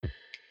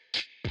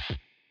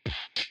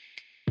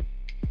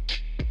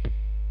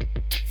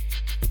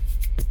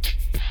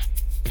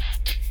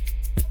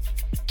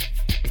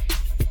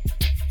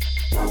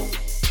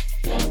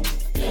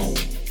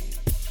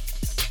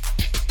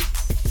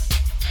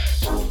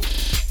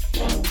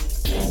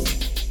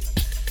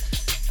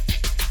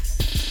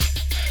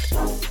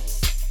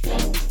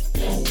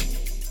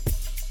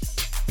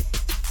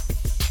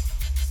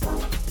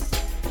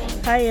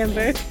Hi,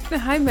 Amber.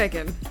 Hi,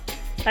 Megan.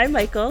 Hi,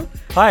 Michael.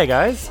 Hi,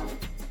 guys.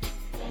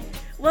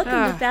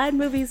 Welcome to Bad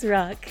Movies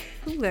Rock.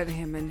 Who let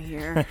him in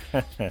here?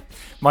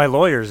 My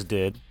lawyers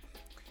did.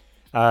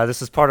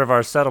 This is part of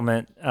our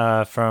settlement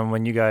from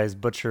when you guys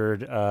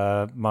butchered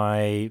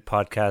my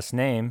podcast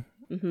name.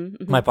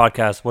 My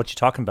podcast, What You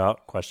Talking About? ?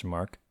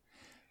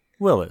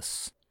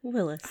 Willis.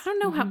 Willis. I don't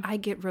know how I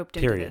get roped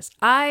into Period. this.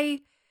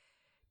 I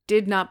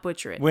did not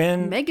butcher it.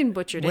 When- Megan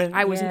butchered it, when-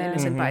 I was an Yeah.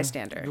 innocent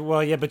bystander.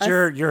 Well, yeah, but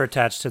you're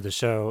attached to the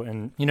show,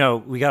 and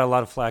we got a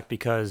lot of flack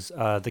because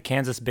the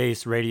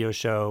Kansas-based radio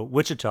show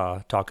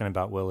Wichita, talking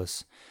about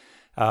Willis,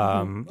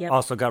 Yep.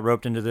 also got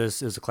roped into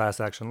this. Is a class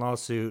action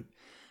lawsuit.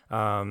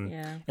 Yeah.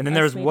 And then Us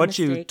there's made a What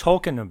You mistake.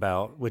 Talking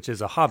About, which is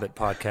a Hobbit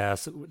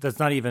podcast that's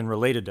not even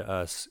related to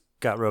us.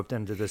 Got roped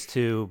into this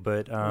too,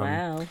 but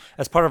Wow.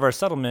 as part of our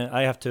settlement,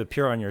 I have to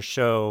appear on your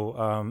show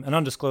an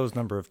undisclosed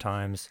number of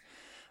times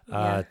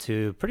Yeah.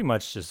 to pretty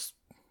much just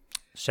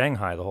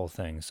Shanghai the whole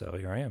thing. So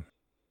here I am.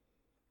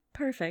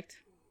 Perfect.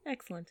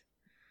 Excellent.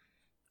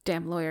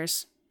 Damn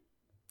lawyers.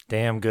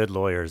 Damn good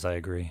lawyers, I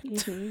agree.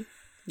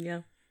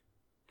 Yeah.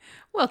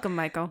 Welcome,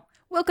 Michael.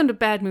 Welcome to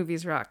Bad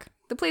Movies Rock,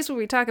 the place where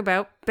we talk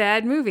about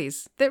bad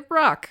movies that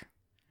rock.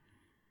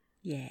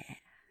 Yeah.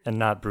 And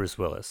not Bruce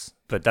Willis,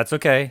 but that's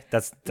okay.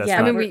 That's Yeah,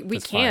 I not- mean, we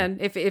that's fine.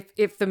 can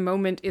if the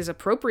moment is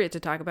appropriate to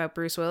talk about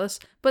Bruce Willis,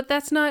 but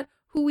that's not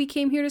who we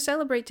came here to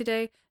celebrate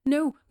today.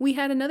 No, we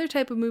had another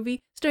type of movie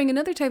starring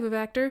another type of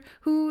actor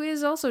who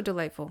is also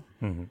delightful.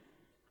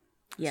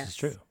 Yes. This is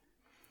true.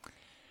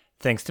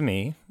 Thanks to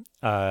me,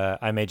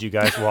 I made you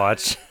guys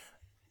watch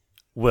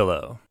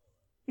Willow.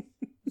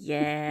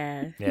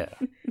 Yeah. Yeah.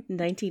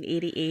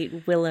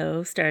 1988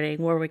 Willow,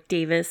 starring Warwick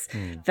Davis,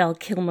 Val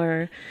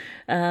Kilmer,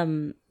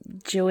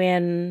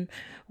 Joanne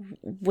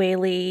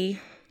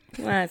Whaley.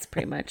 Well, that's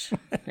pretty much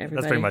everybody.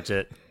 That's pretty much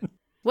it.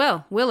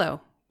 Well,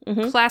 Willow,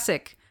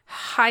 classic,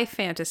 high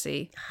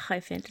fantasy. High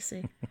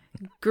fantasy.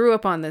 Grew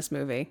up on this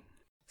movie.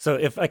 So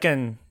if I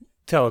can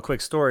tell a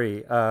quick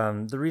story,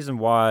 the reason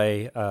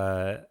why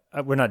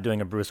we're not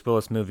doing a Bruce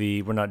Willis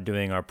movie, we're not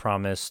doing our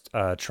promised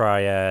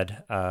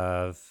triad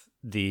of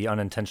the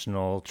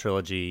unintentional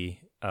trilogy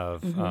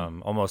of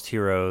Almost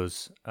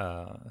Heroes.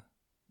 Oh,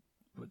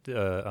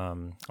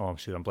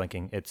 shoot, I'm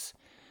blanking. It's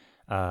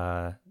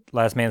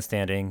Last Man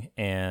Standing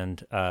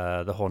and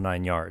the whole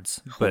 9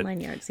 yards. Whole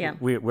 9 yards, yeah.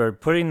 We're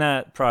putting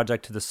that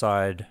project to the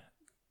side,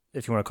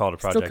 if you want to call it a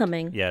project. Still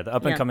coming. Yeah, the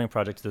up-and-coming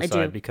project to the I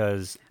side do.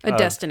 because A of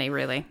destiny,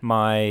 really.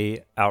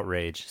 my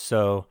outrage.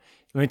 So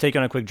let me take you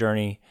on a quick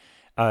journey.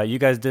 You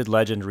guys did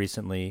Legend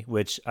recently,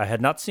 which I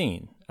had not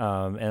seen,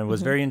 and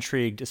was very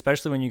intrigued,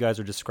 especially when you guys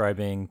were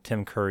describing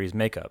Tim Curry's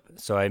makeup.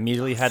 So I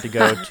immediately had to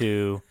go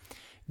to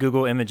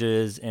Google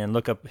Images and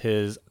look up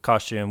his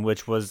costume,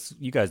 which was,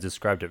 you guys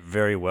described it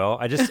very well.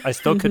 I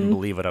still couldn't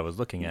believe what I was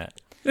looking at.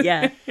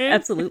 Yeah,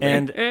 absolutely.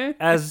 And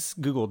as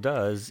Google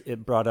does,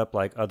 it brought up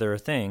like other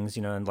things,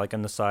 and like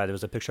on the side there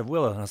was a picture of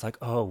Willow, and I was like,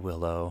 oh,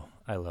 Willow,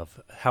 I love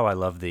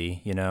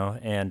thee,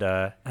 and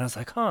I was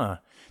like,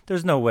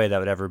 there's no way that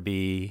would ever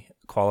be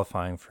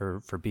qualifying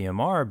for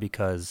BMR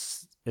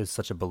because it's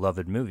such a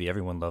beloved movie.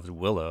 Everyone loves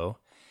Willow.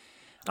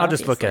 I'll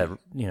just look at,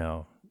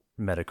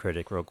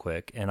 Metacritic real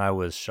quick, and I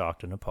was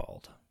shocked and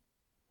appalled.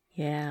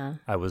 Yeah.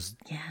 I was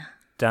Yeah.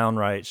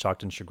 downright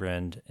shocked and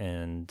chagrined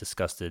and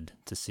disgusted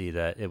to see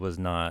that it was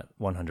not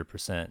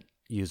 100%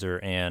 user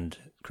and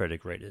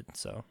critic rated.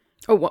 So,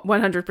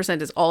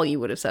 100% is all you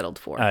would have settled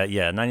for.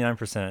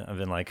 99% I've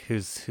been like,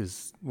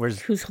 where's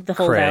Who's the Craig?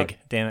 holdout?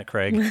 Damn it,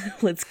 Craig.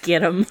 Let's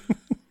get him.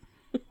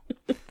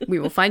 We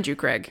will find you,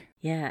 Craig.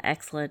 Yeah,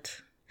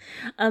 excellent.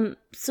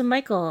 So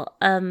Michael,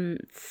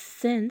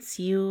 since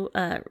you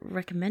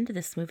recommended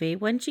this movie,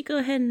 why don't you go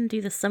ahead and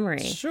do the summary?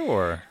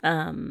 Sure.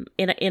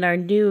 In our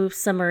new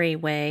summary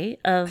way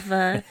of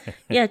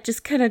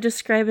just kind of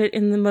describe it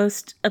in the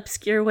most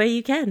obscure way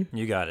you can.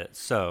 You got it.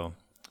 So,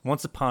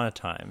 once upon a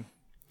time,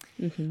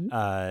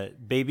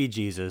 baby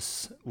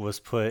Jesus was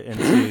put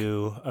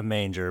into a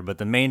manger, but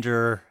the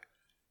manger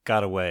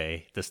got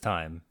away this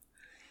time.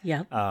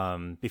 Yep.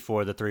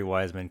 Before the 3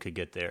 wise men could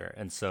get there.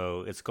 And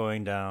so it's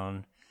going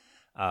down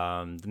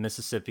the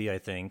Mississippi, I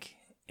think.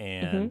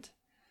 And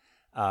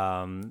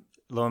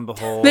lo and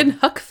behold, Then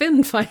Huck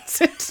Finn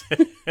finds it.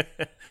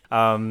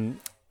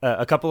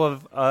 a couple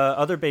of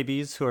other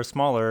babies who are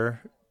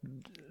smaller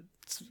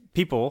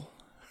people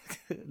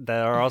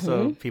that are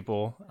also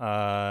people.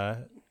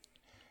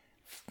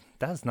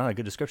 That's not a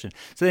good description.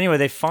 So anyway,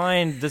 they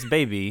find this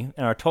baby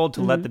and are told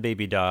to let the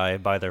baby die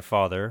by their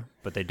father,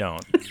 but they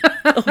don't.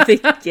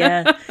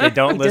 Yeah. They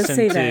don't He does listen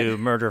say to that.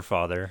 murder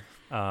father,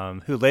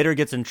 who later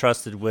gets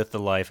entrusted with the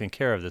life and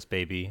care of this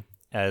baby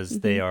as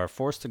they are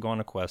forced to go on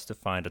a quest to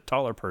find a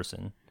taller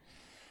person,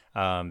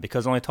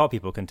 because only tall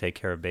people can take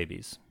care of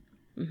babies.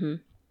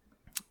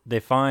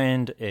 They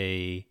find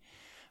a,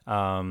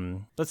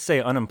 let's say,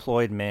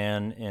 unemployed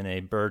man in a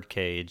bird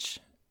cage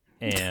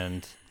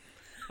and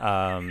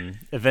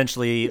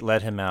eventually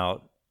let him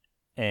out,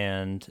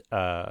 and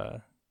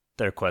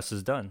their quest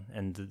is done,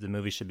 and the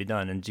movie should be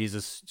done, and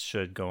Jesus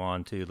should go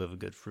on to live a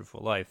good,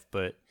 fruitful life.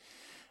 But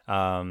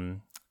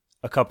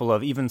a couple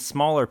of even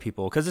smaller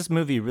people, because this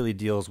movie really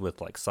deals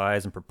with like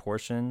size and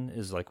proportion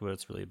is like what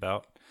it's really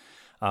about.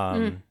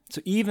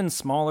 So even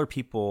smaller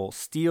people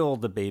steal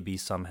the baby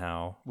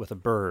somehow with a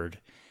bird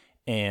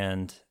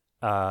and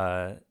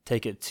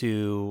take it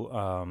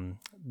to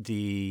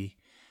the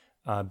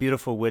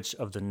beautiful witch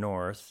of the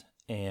north,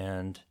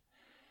 and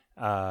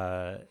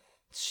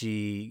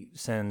she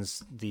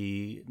sends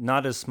the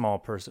not as small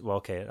person. Well,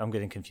 okay, I'm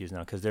getting confused now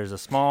because there's a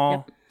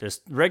small,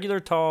 there's regular,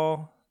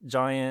 tall,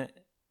 giant,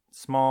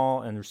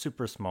 small, and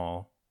super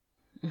small.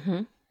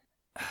 Mm-hmm.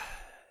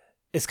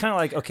 It's kind of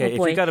like, okay, if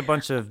you got a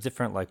bunch of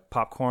different like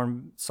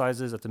popcorn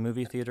sizes at the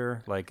movie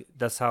theater, like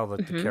that's how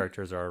the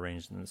characters are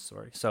arranged in this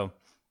story. So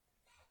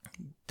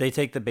they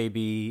take the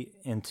baby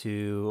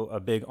into a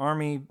big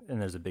army,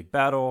 and there's a big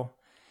battle,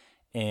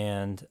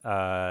 and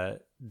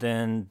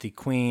then the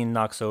queen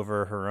knocks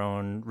over her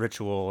own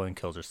ritual and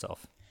kills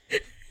herself.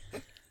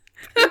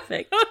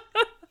 Perfect.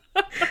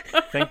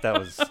 I think that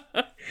was...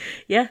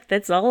 Yeah,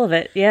 that's all of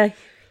it. Yeah.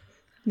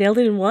 Nailed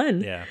it in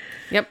one. Yeah.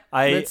 Yep.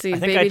 Let's see. I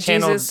think Baby I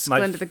channeled Jesus, my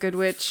Glinda the Good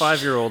Witch.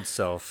 5-year-old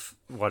self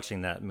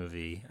watching that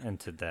movie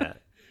into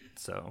that.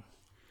 So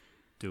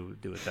do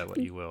with that what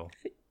you will.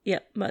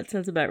 Yep, that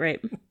sounds about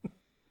right.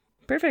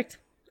 Perfect.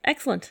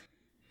 Excellent.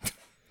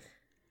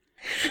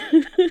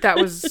 That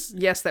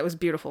was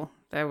beautiful.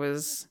 I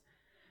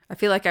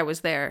feel like I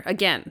was there.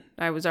 Again,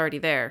 I was already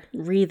there.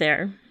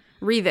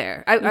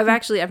 There.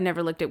 I've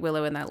never looked at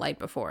Willow in that light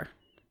before.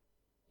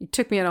 You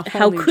took me on a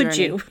whole How new could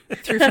journey you?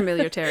 through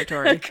familiar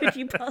territory. How could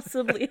you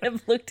possibly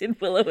have looked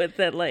at Willow at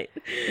that light?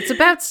 It's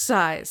about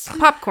size,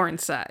 popcorn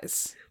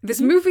size.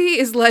 This movie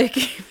is like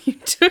if you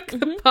took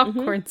the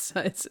popcorn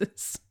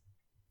sizes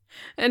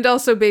and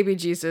also Baby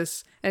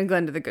Jesus and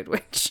Glinda the Good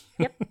Witch.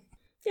 Yep.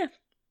 Yeah.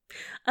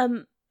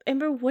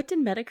 Amber, what did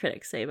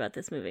Metacritic say about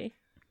this movie?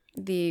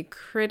 The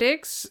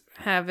critics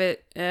have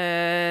it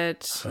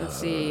at,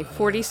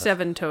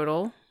 47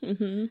 total,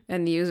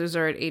 and the users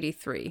are at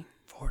 83.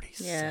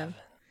 47. Yeah.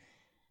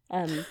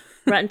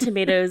 Rotten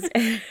Tomatoes,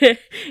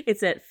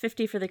 it's at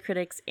 50 for the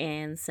critics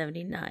and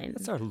 79.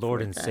 That's our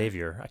Lord and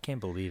Savior. I can't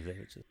believe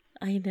it.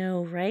 I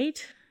know,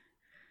 right?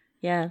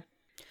 Yeah.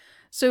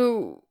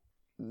 So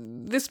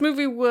this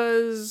movie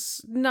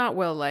was not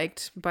well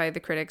liked by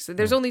the critics.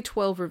 There's only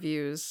 12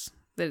 reviews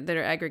that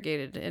are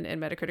aggregated in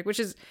Metacritic, which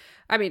is,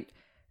 I mean,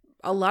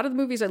 a lot of the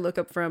movies I look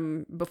up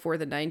from before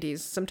the 90s,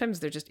 sometimes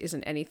there just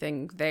isn't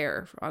anything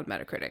there on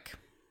Metacritic.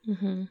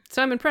 Mm-hmm.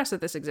 So I'm impressed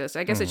that this exists.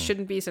 I guess it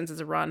shouldn't be since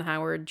it's a Ron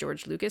Howard,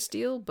 George Lucas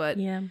deal, but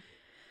yeah.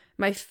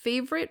 My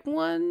favorite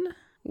one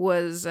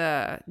was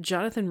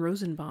Jonathan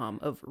Rosenbaum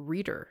of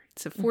Reader.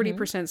 It's a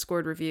 40%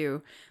 scored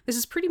review. This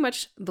is pretty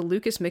much the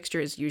Lucas mixture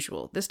as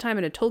usual, this time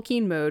in a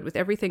Tolkien mode with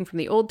everything from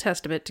the Old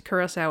Testament to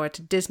Kurosawa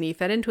to Disney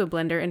fed into a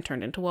blender and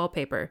turned into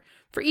wallpaper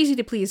for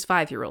easy-to-please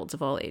 5-year-olds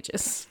of all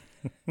ages.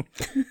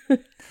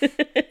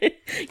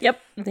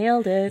 Yep,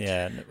 nailed it.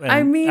 Yeah,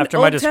 I mean, after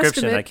Old my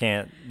description, Testament, I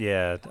can't.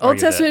 Yeah, Old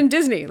Testament and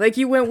Disney, like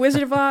you went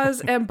Wizard of Oz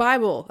and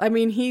Bible. I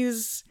mean,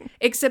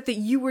 except that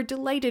you were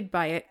delighted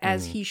by it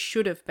as he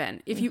should have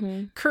been. If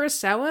you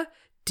Kurosawa,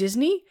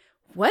 Disney,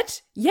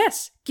 what?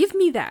 Yes, give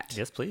me that.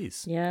 Yes,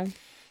 please. Yeah,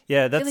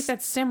 I feel like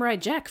that's Samurai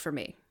Jack for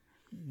me.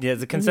 Yeah,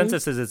 the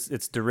consensus is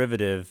it's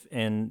derivative,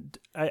 and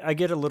I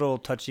get a little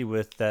touchy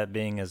with that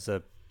being as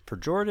a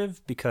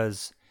pejorative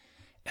because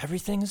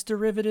everything is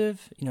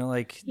derivative,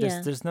 like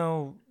there's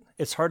no,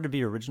 it's hard to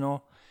be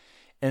original.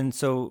 And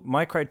so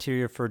my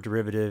criteria for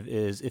derivative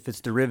is if it's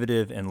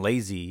derivative and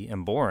lazy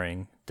and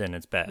boring, then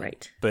it's bad.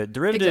 Right. But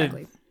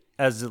derivative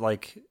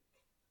Exactly.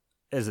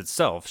 as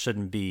itself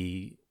shouldn't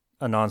be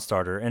a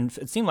non-starter. And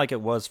it seemed like it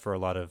was for a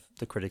lot of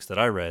the critics that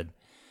I read.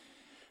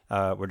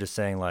 Were just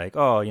saying like,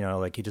 oh,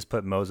 like he just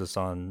put Moses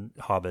on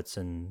hobbits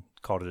and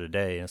called it a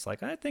day. And it's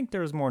like, I think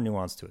there was more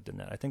nuance to it than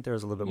that. I think there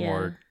was a little bit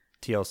more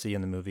TLC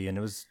in the movie, and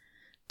it was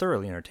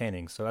thoroughly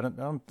entertaining. So I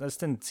just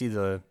didn't see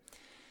the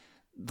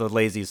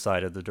lazy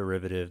side of the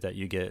derivative that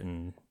you get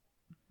in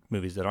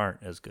movies that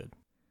aren't as good.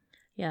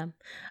 Yeah,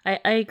 I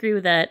agree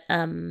with that.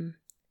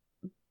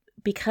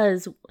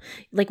 Because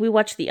like we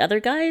watched the other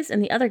guys,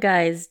 and the other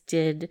guys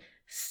did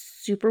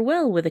super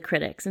well with the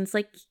critics, and it's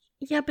like,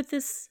 yeah, but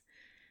this,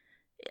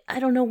 I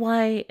don't know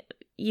why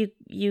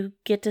you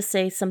get to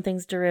say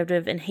something's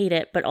derivative and hate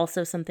it, but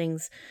also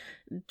something's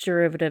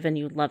derivative and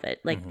you love it.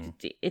 Like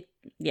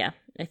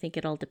I think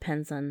it all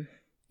depends on.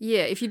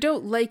 Yeah, if you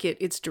don't like it,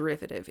 it's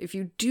derivative. If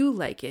you do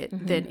like it,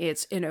 then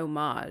it's an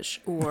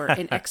homage or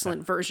an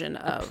excellent version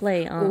of, a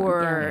play on,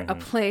 or a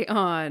play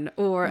on,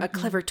 or a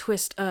clever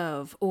twist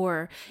of,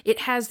 or it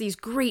has these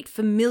great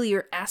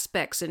familiar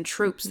aspects and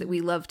tropes that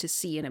we love to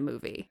see in a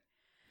movie.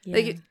 Yeah.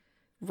 Like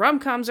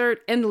rom-coms are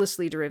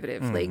endlessly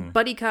derivative. Like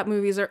buddy cop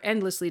movies are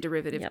endlessly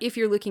derivative. If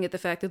you're looking at the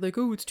fact that like,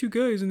 oh, it's two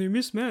guys and they're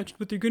mismatched,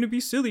 but they're going to be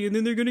silly and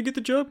then they're going to get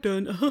the job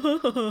done.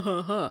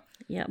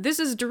 Yeah. This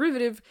is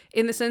derivative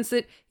in the sense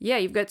that, yeah,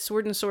 you've got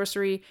sword and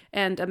sorcery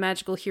and a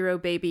magical hero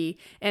baby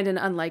and an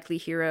unlikely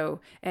hero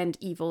and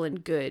evil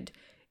and good.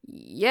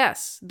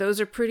 Yes,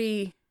 those are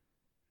pretty...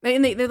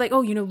 And they're like,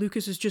 oh,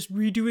 Lucas is just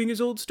redoing his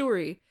old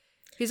story.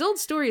 His old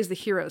story is the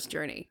hero's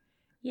journey.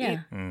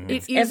 Yeah.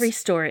 It is Every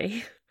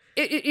story.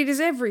 It is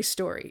every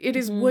story. It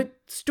is what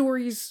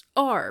stories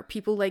are.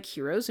 People like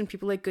heroes and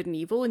people like good and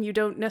evil, and you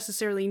don't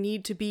necessarily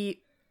need to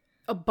be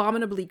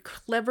abominably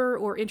clever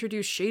or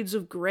introduce shades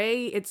of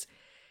gray. It's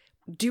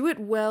do it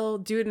well,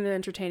 do it in an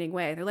entertaining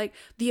way. They're like,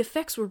 the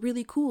effects were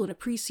really cool in a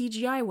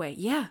pre-CGI way.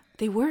 Yeah,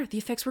 they were. The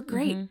effects were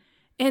great.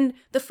 And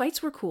the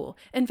fights were cool.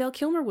 And Val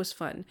Kilmer was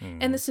fun.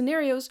 And the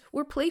scenarios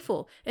were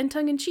playful and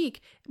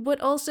tongue-in-cheek, but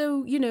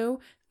also, you know,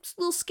 a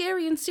little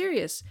scary and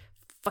serious.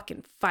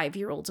 Fucking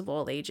 5-year-olds of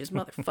all ages,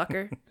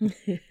 motherfucker.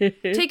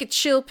 Take a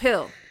chill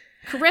pill.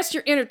 Caress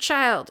your inner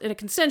child in a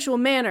consensual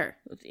manner.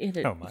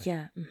 Oh my.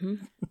 Yeah.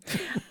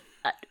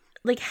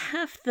 Like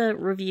half the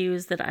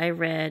reviews that I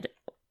read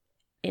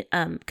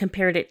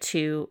compared it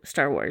to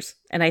Star Wars.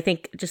 And I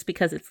think just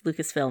because it's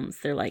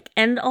Lucasfilms, they're like,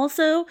 and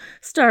also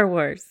Star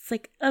Wars. It's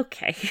like,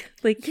 okay.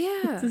 Like,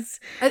 yeah.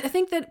 I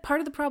think that part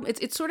of the problem,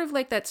 it's sort of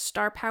like that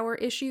star power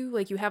issue.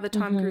 Like you have the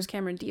Tom Cruise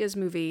Cameron Diaz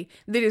movie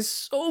that is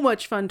so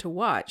much fun to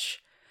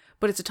watch,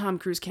 but it's a Tom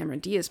Cruise Cameron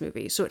Diaz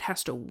movie, so it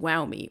has to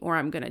wow me or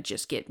I'm going to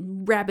just get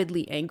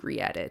rabidly angry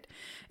at it.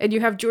 And you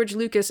have George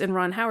Lucas and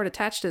Ron Howard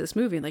attached to this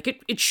movie, and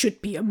like, it should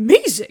be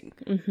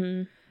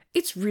amazing.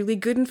 It's really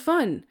good and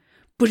fun,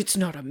 but it's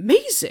not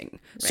amazing.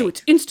 Right. So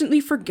it's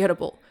instantly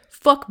forgettable.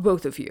 Fuck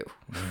both of you.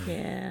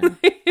 Yeah.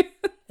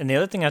 And the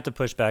other thing I have to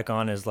push back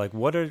on is like,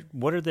 what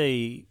are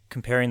they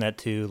comparing that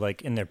to,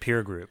 like in their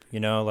peer group? You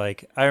know,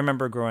 like I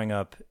remember growing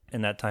up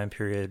in that time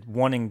period,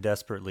 wanting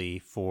desperately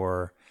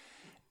for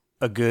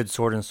a good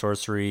sword and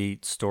sorcery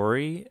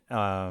story.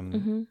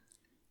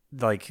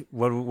 Like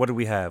what did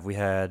we have? We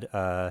had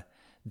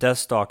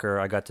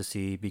Deathstalker. I got to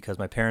see because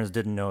my parents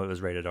didn't know it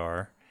was rated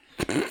R.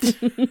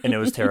 And it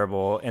was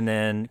terrible. And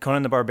then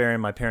Conan the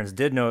Barbarian, my parents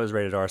did know it was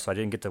rated R, so I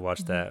didn't get to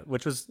watch that,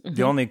 which was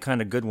the only kind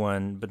of good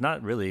one, but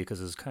not really because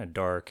it was kind of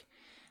dark.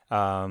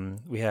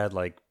 We had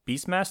like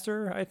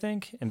Beastmaster, I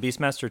think, and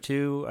Beastmaster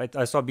 2.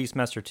 I saw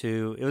Beastmaster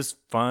 2. It was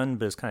fun,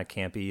 but it's kind of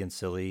campy and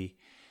silly.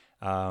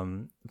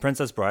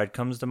 Princess Bride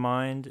comes to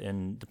mind,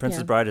 and The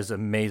Princess Bride is an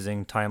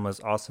amazing, timeless,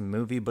 awesome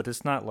movie, but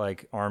it's not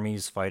like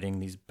armies fighting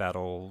these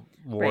battle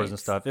wars and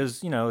stuff. It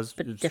was,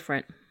 it's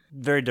different.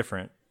 Very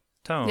different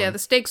tone. Yeah, the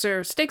stakes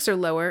are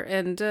lower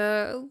and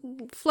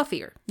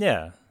fluffier.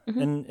 Yeah.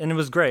 And it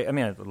was great. I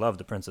mean, I love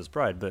The Princess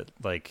Bride, but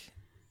like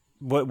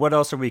what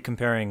else are we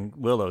comparing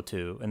Willow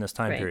to in this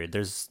time period?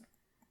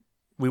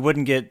 We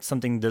wouldn't get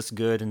something this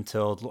good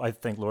until I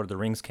think Lord of the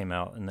Rings came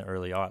out in the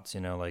early aughts,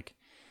 like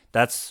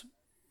that's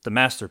the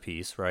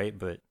masterpiece, right?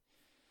 But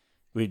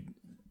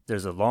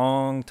there's a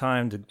long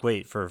time to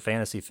wait for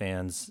fantasy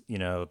fans,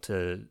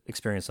 to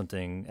experience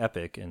something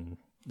epic, and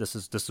this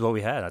is what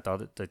we had. I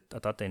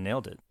thought they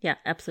nailed it. Yeah,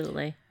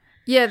 absolutely.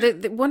 Yeah,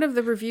 one of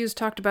the reviews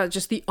talked about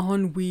just the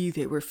ennui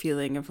they were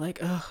feeling of like,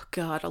 oh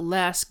God, a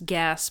last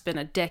gasp in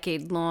a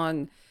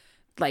decade-long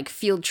like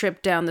field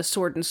trip down the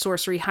sword and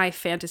sorcery high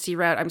fantasy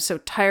route. I'm so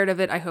tired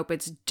of it. I hope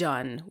it's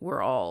done.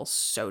 We're all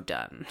so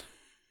done.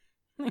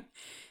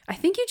 I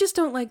think you just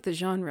don't like the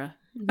genre.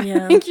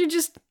 Yeah. I think you're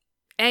just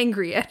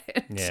angry at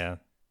it. Yeah.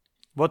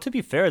 Well, to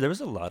be fair, there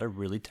was a lot of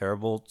really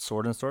terrible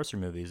sword and sorcery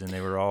movies, and they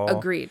were all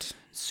agreed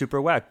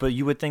super whack. But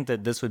you would think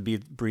that this would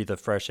breathe a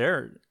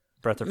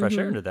breath of fresh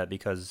air into that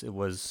because it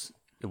was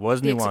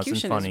nuanced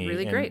and funny. Is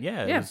really great.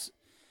 Yeah. It was,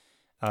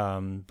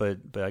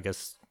 but I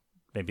guess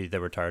maybe they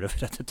were tired of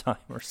it at the time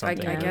or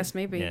something. I guess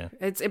maybe. Yeah.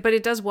 But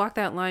it does walk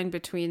that line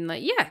between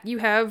like, yeah, you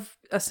have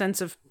a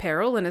sense of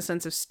peril and a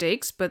sense of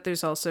stakes, but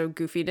there's also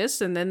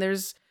goofiness, and then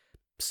there's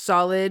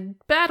solid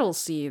battle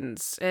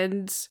scenes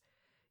and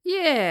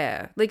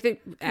yeah, like the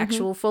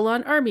actual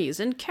full-on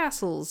armies and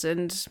castles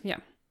and yeah.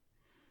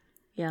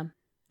 Yeah.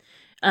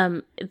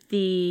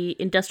 The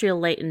Industrial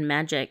Light and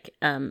Magic,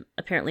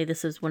 apparently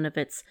this is one of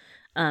its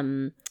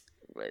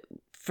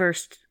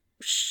first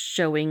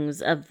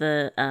showings of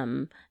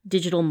the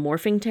digital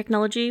morphing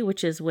technology,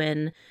 which is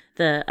when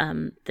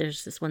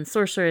there's this one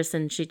sorceress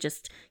and she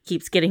just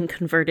keeps getting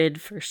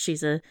converted. First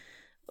she's a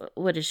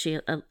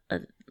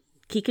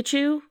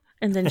Pikachu,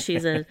 and then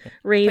she's a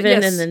raven,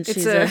 yes, and then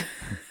she's a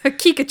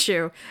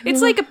Pikachu.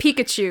 It's like a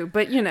Pikachu,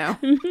 but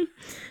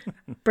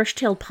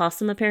brush-tailed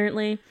possum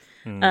apparently.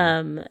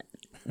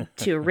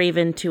 To a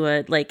raven, to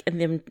a and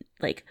then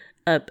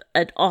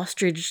an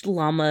ostrich,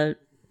 llama,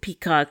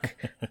 peacock,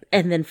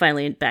 and then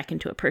finally back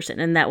into a person.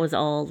 And that was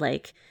all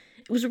it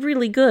was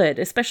really good,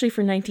 especially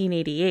for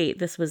 1988.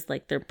 This was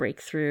their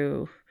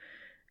breakthrough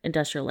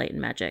Industrial Light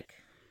and Magic.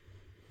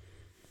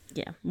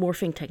 Yeah,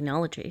 morphing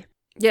technology.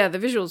 Yeah, the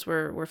visuals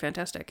were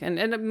fantastic.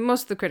 And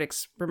most of the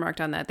critics remarked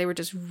on that. They were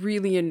just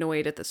really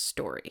annoyed at the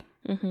story.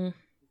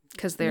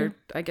 Because they're,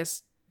 I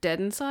guess, dead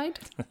inside.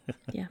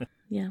 Yeah,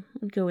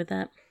 I'd go with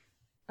that.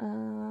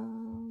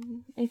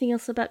 Anything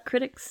else about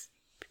critics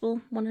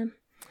people want to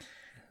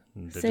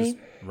They're say? just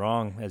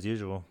wrong, as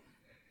usual.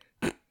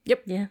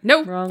 Yep. Yeah.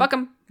 No, wrong. fuck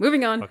them.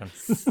 Moving on.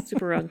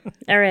 Super wrong.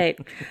 All right.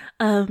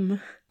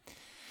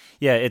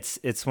 Yeah,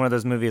 it's one of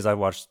those movies I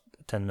watched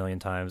 10 million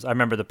times. I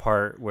remember the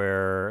part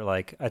where,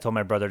 like, I told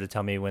my brother to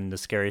tell me when the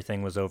scary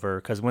thing was over,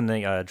 because when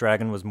the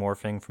dragon was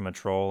morphing from a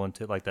troll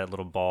into, like, that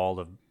little ball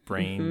of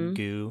brain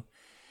goo,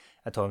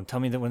 I told him, tell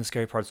me that when the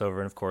scary part's over,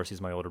 and of course,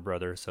 he's my older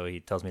brother, so he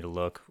tells me to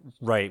look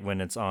right when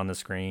it's on the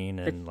screen,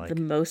 and, The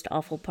most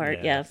awful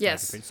part, yeah.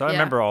 Yes. So I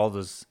remember all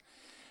those,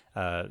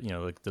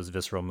 like, those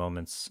visceral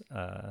moments,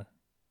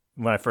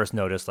 when I first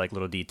noticed, like,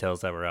 little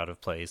details that were out of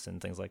place and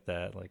things like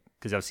that, like,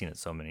 because I've seen it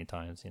so many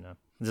times,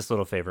 just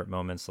little favorite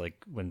moments, like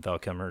when Val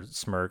Kilmer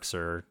smirks,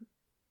 or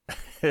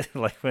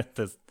like with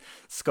the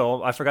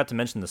skull. I forgot to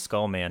mention the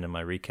Skull Man in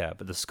my recap,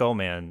 but the Skull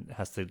Man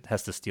has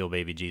to steal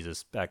baby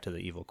Jesus back to the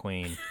evil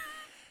queen.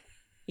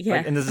 Yeah.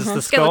 Like, and this is the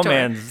Skeletor. Skull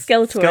Man.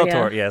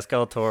 Skeletor, yeah,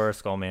 Skeletor,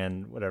 Skull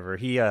Man, whatever.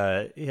 He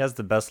has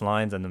the best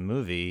lines in the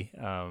movie.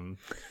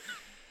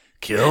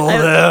 Kill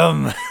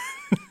them.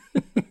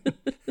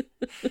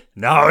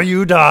 Now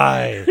you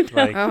die.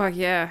 Like, Oh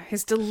yeah,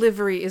 his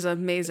delivery is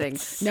amazing.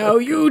 Now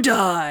you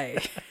die.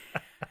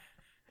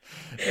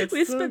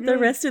 We spent the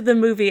rest of the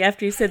movie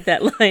after he said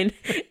that line.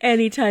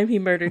 Anytime he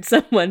murdered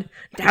someone,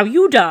 now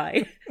you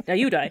die. Now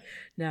you die.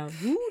 Now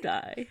you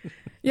die.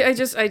 Yeah,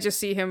 I just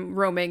see him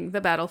roaming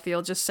the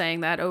battlefield, just saying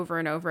that over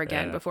and over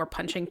again Yeah. before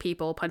punching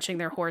people, punching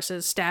their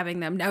horses,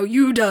 stabbing them. Now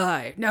you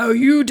die. Now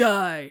you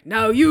die.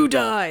 Now you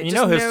die. you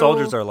know, his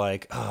soldiers are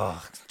like,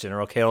 oh,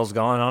 General Kale's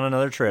gone on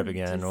another trip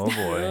again. Oh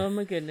boy. Oh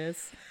my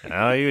goodness.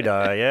 Now you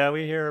die. Yeah,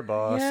 we hear it,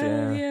 boss.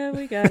 Yeah,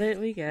 we got it.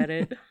 We got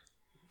it.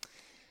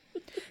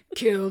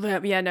 Kill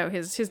them. Yeah, no,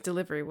 his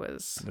delivery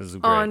was This is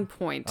great. on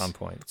point. On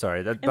point.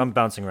 Sorry, I'm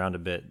bouncing around a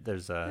bit.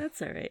 There's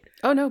That's all right.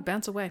 Oh no,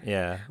 bounce away.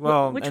 yeah.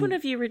 Well, Which and one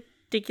of you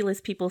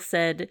ridiculous people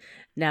said,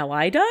 now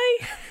I die?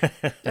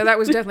 No, that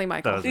was definitely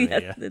Michael. That was me,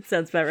 yeah. That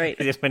sounds about right.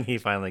 when he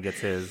finally gets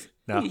his.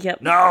 No,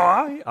 Yep. no,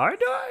 I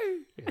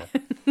die.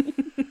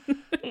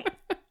 Yeah.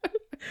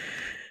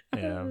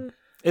 Yeah.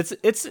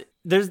 It's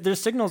there's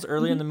signals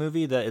early in the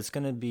movie that it's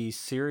going to be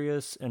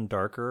serious and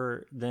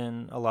darker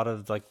than a lot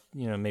of, like,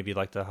 maybe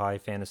like the high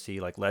fantasy,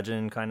 like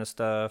legend kind of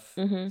stuff.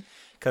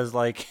 Because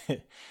like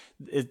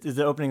it's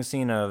the opening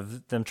scene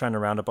of them trying to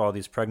round up all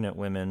these pregnant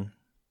women,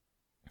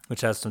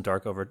 which has some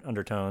dark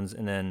undertones,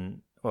 and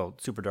then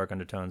super dark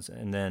undertones,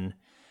 and then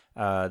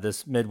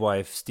this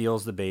midwife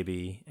steals the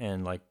baby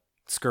and like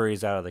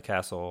scurries out of the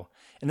castle,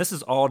 and this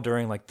is all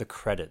during like the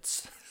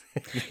credits.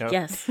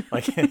 Yes.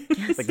 Like,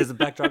 like there's a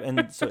backdrop,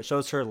 and so it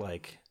shows her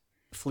like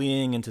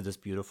fleeing into this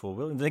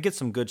beautiful. They get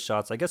some good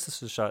shots. I guess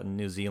this was shot in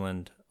New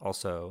Zealand,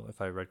 also,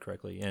 if I read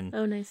correctly. And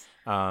Oh, nice.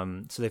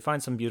 so they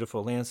find some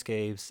beautiful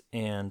landscapes,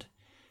 and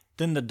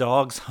then the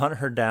dogs hunt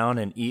her down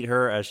and eat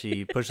her as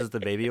she pushes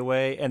the baby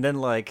away, and then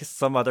like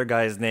some other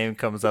guy's name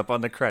comes up on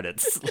the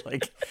credits.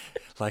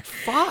 like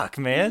fuck,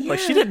 man! Like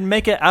she didn't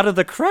make it out of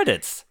the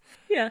credits.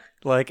 Yeah.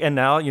 Like, and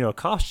now,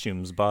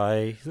 costumes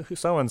by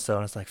so and so,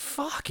 and it's like,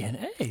 fucking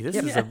hey, this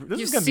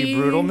is gonna be a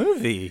brutal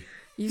movie.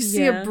 You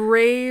see Yeah. a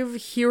brave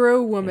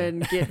hero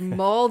woman get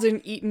mauled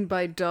and eaten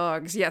by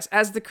dogs. Yes,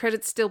 as the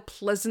credits still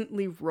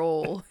pleasantly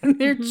roll in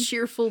their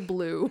cheerful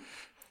blue.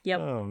 Yep.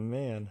 Oh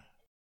man.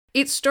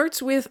 It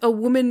starts with a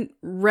woman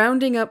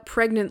rounding up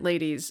pregnant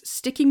ladies,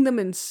 sticking them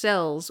in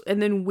cells,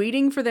 and then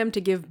waiting for them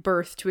to give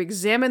birth to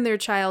examine their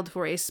child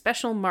for a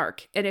special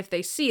mark. And if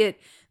they see it,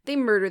 they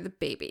murder the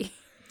baby.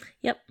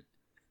 Yep.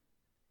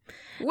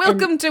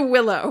 Welcome to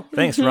Willow.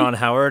 Thanks, Ron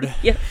Howard.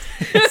 Yep.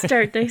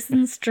 Start nice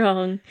and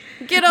strong.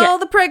 Get all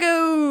the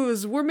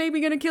pregos. We're maybe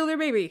going to kill their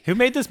baby. Who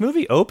made this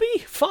movie? Opie?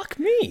 Fuck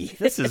me.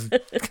 This is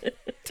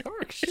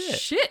dark shit.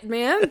 Shit,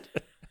 man.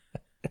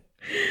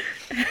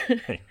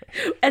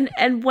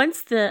 And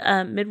once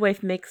the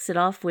midwife makes it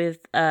off with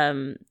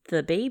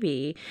the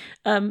baby,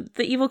 the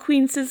evil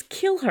queen says,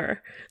 "Kill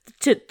her,"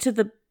 to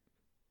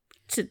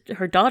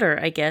her daughter,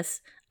 I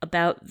guess,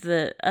 about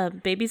the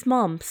baby's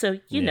mom. So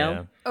you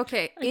know.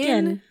 Okay,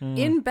 Again.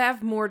 in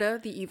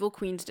Bavmorda, the evil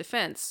queen's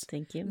defense,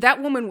 Thank you.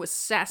 that woman was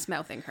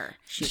sass-mouthing her.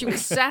 She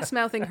was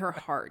sass-mouthing her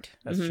hard.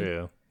 That's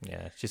true.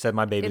 Yeah. She said,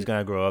 my baby's going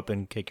to grow up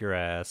and kick your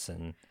ass.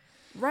 And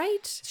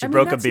Right? she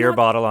broke a beer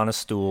bottle on a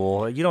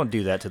stool. You don't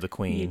do that to the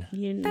queen.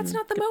 That's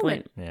not the Good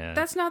moment. point. Yeah.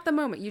 That's not the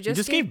moment. You You just,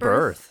 just gave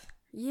birth.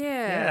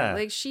 Yeah. Yeah.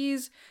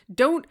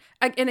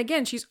 Like and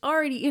again, she's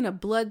already in a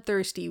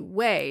bloodthirsty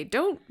way.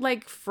 Don't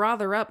like froth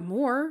her up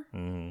more.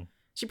 Mhm.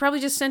 She probably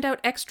just sent out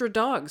extra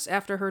dogs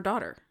after her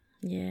daughter.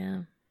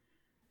 Yeah.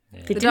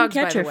 Yeah. They The didn't dogs,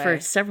 catch by her the for way.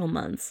 several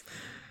months.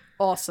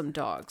 Awesome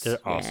dogs. They're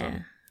awesome. Yeah.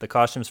 The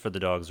costumes for the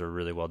dogs are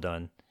really well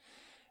done.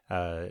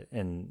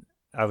 And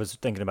I was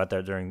thinking about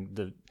that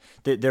during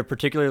they're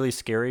particularly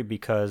scary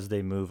because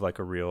they move like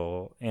a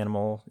real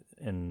animal,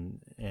 and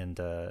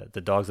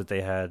the dogs that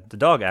they had, the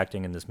dog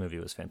acting in this movie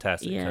was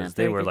fantastic Yeah, because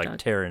they very were good like dog.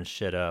 tearing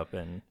shit up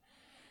and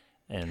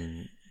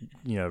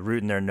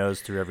rooting their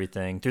nose through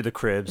everything, through the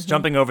cribs,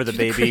 jumping over the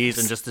babies cribs.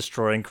 and just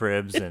destroying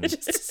cribs and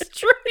Just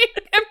destroying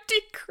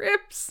empty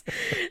cribs.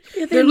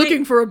 Yeah, They're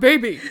looking for a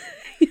baby.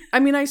 I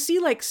mean, I see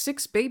like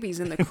 6 babies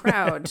in the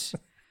crowd,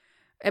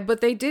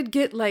 but they did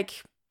get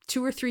like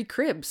 2 or 3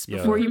 cribs Yeah.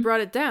 before you brought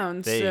it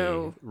down. They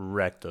So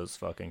wrecked those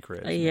fucking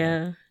cribs. man.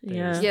 Yeah, They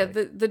yeah. just, yeah,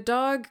 like- the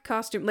dog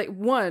costume, like,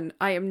 one,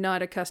 I am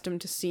not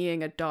accustomed to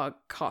seeing a dog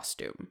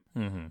costume.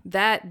 Mhm.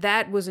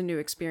 That was a new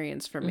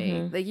experience for me.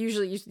 Mhm. Like,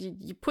 usually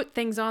you put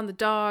things on the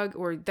dog,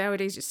 or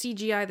nowadays you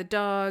CGI the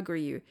dog, or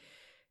you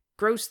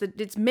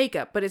it's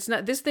makeup, but it's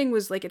not. This thing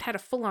was like, it had a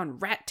full-on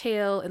rat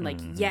tail and like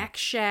yak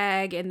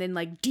shag and then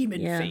like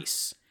demon Yeah.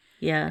 face.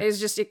 Yeah. It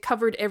was just, it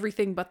covered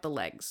everything but the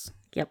legs.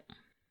 Yep.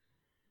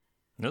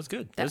 It was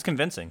good. It was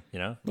convincing, you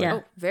know? Yeah.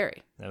 Oh,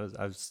 very.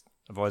 I've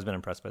always been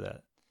impressed by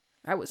that.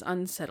 I was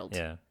unsettled.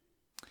 Yeah.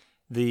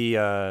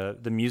 The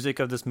music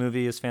of this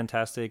movie is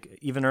fantastic,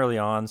 even early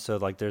on. So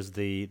like there's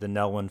the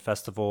Nelwyn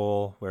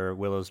Festival where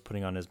Willow's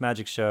putting on his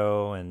magic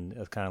show, and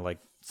it kind of like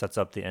sets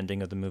up the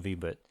ending of the movie.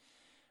 But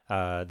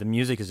the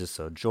music is just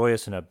so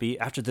joyous and upbeat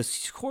after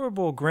this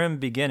horrible, grim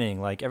beginning.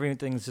 Like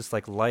everything's just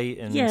like light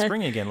and Yeah.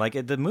 spring again. Like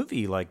the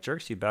movie like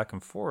jerks you back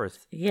and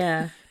forth,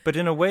 Yeah. but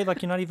in a way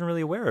like you're not even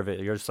really aware of it.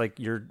 You're just like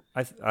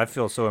I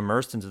feel so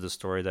immersed into the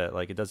story that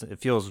like it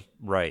feels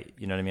right.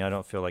 You know what I mean? I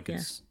don't feel like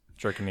it's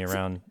jerking me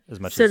around as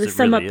much so as to it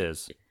sum really up,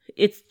 is.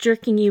 It's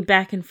jerking you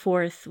back and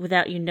forth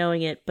without you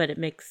knowing it, but it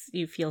makes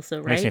you feel so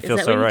right. Makes me Is feel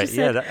that so what you right. just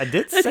Yeah, said? I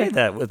did say Okay.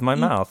 that with my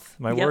mouth.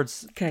 My Yep.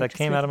 words Okay, that just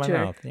came out of my making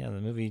sure. mouth. Yeah,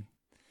 the movie.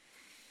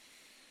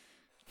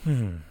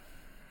 Didn't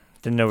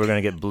know we were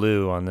gonna get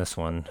blue on this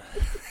one.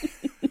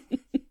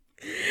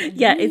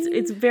 Yeah,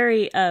 it's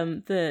very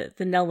the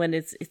Nelwyn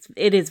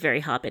it is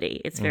very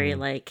hobbity. It's very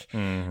like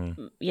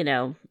you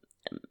know,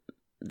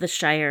 the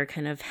Shire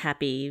kind of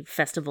happy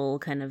festival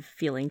kind of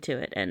feeling to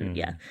it. And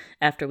yeah,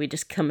 after we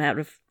just come out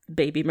of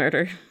baby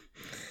murder.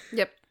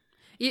 Yep.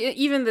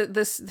 Even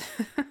this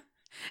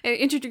it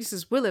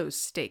introduces Willow's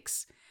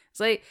stakes. It's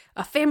like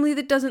a family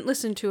that doesn't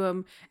listen to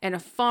him, and a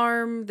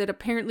farm that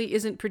apparently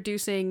isn't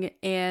producing,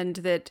 and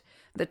that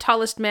the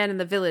tallest man in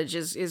the village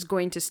is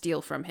going to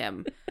steal from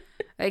him.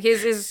 Like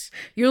his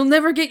you'll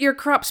never get your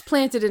crops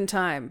planted in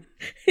time.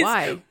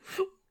 Why?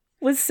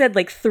 Was said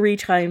like 3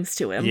 times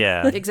to him.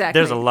 Yeah, Exactly.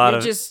 There's a lot You're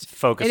of just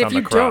focus and on if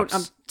you the crops.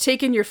 don't, I'm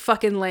taking your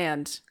fucking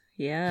land.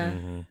 Yeah.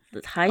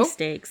 The high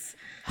stakes.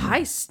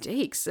 High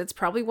stakes. That's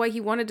probably why he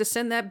wanted to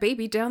send that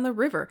baby down the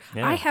river.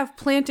 Yeah. I have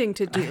planting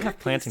to do.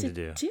 Planting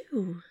to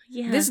do.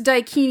 Yeah. This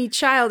Daikini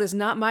child is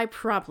not my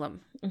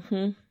problem.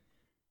 Mm-hmm.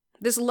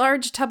 This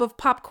large tub of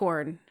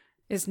popcorn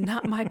is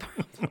not my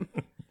problem.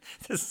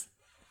 This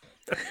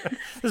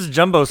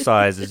jumbo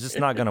size is just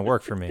not gonna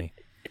work for me.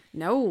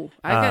 No,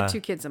 I've got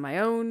 2 kids of my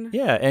own.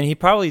 Yeah, and he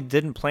probably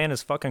didn't plant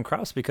his fucking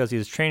crops because he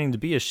was training to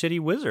be a shitty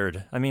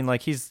wizard. I mean,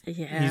 like he's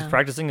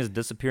practicing his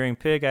disappearing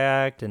pig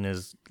act and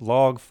his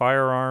log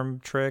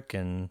firearm trick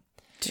and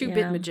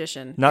 2-bit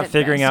magician. not at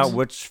figuring best. out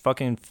which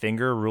fucking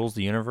finger rules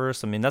the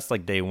universe. I mean, that's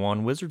like day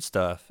 1 wizard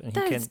stuff. And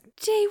he That's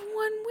day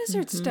 1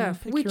 wizard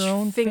stuff. pick Which your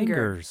own finger?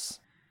 fingers.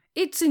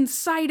 It's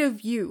inside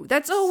of you.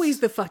 That's always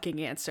the fucking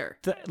answer.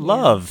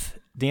 Love.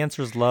 The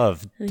answer is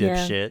love, Yeah.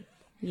 dipshit.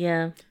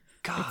 Yeah.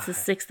 God. It's the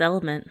 6th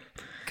element.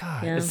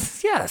 God. Yeah.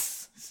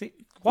 Yes. See,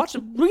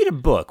 read a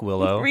book,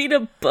 Willow. Read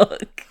a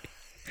book.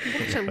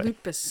 Watch a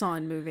Luc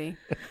Besson movie.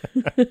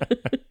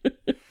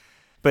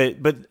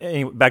 But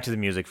anyway, back to the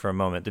music for a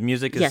moment. The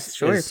music is, Yes,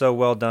 sure. is so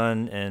well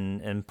done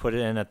and put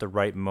in at the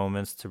right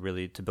moments to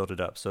build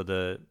it up. So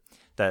that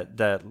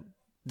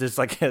there's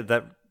like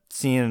that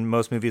scene in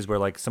most movies where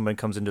like someone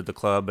comes into the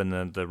club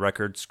and the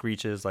record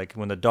screeches, like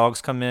when the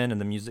dogs come in and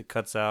the music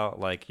cuts out,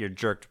 like you're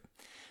jerked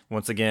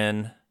once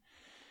again.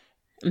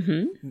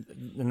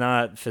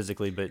 Not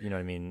physically, but you know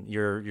what I mean.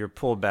 You're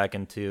pulled back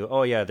into,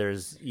 oh yeah,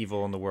 there's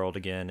evil in the world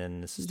again,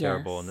 and this is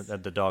terrible. And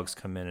the dogs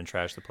come in and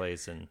trash the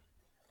place, and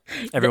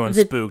everyone's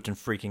spooked and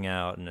freaking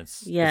out, and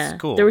it's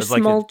cool. There were It's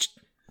like small,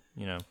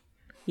 you know.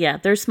 yeah,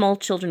 there's small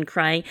children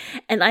crying,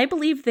 and I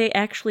believe they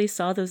actually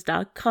saw those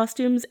dog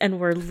costumes and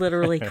were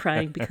literally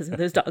crying because of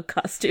those dog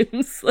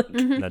costumes. Like,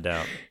 No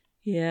doubt.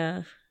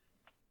 yeah.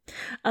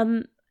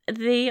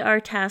 They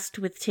are tasked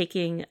with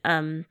taking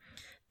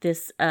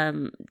this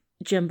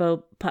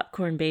jumbo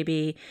popcorn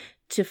baby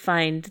to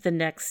find the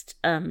next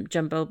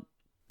jumbo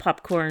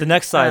popcorn The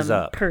next size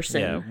up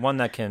person. yeah, one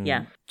that can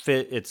Yeah.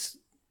 fit its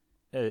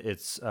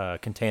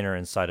container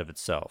inside of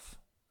itself.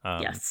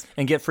 Yes.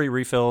 And get free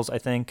refills. I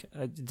think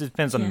it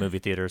depends on the Yeah. movie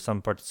theater.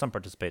 Some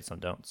participate, some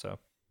don't. So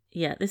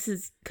Yeah, this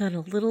is kind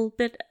of a little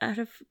bit out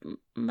of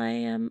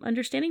my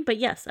understanding, but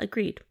yes,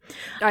 agreed.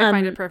 I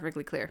find it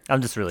perfectly clear.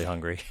 I'm just really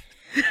hungry.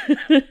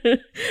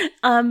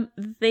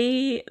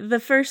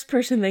 The first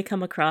person they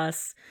come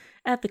across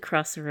at the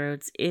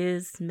crossroads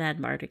is Mad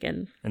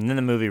Mardigan. And then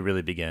the movie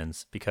really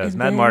begins because And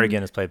Mad then-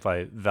 Mardigan is played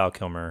by Val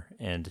Kilmer,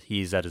 and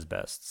he's at his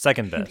best,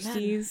 second best.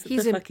 He's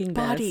He's the fucking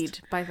embodied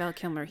best. by Val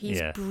Kilmer. He's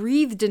Yeah.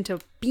 breathed into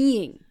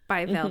being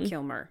by Val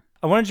Kilmer.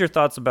 I wanted your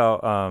thoughts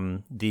about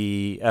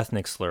the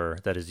ethnic slur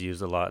that is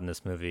used a lot in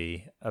this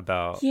movie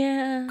about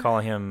Yeah.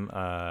 calling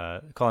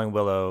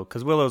Willow,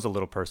 because Willow's a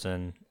little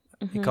person,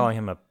 calling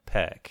him a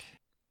peck.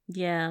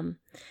 Yeah.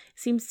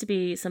 Seems to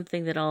be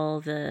something that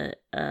all the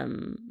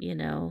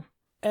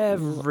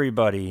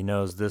Everybody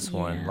knows this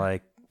one. Yeah.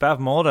 Like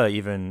Bavmolda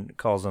even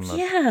calls him a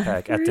Yeah,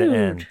 peck at the rude.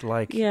 end.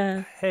 Like,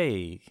 Yeah.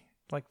 hey,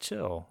 like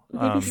chill.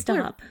 Maybe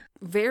stop.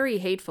 Very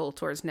hateful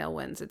towards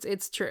Nelwyn's.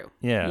 It's true.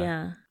 Yeah.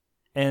 Yeah.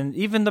 And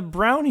even the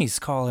brownies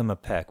call him a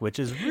peck, which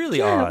is really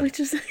Yeah, odd. which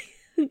is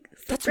the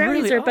That's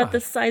brownies really are about odd. the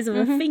size of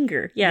a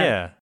finger.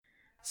 Yeah.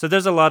 So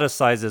there's a lot of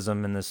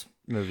sizeism in this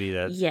movie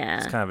that Yeah.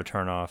 is kind of a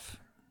turnoff.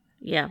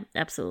 Yeah,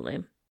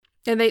 absolutely.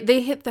 And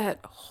they hit that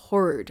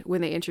hard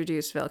when they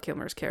introduce Val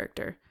Kilmer's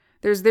character.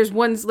 There's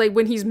ones like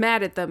when he's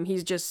mad at them,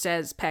 he just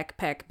says peck,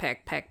 peck,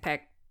 peck, peck,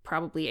 peck,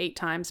 probably 8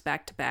 times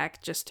back to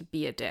back just to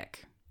be a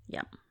dick.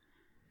 Yeah.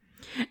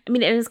 I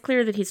mean, it is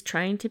clear that he's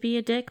trying to be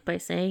a dick by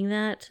saying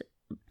that,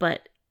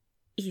 but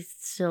he's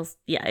still,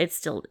 yeah, it's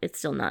still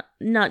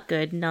not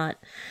good, not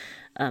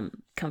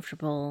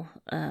comfortable.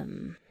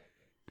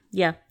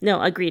 Yeah,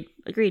 no, agreed.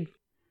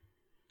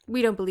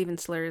 We don't believe in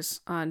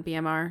slurs on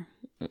BMR.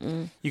 You guys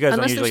Unless don't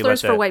they're usually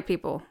slurs let for that. white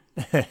people.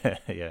 Yeah. Fair.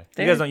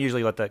 You guys don't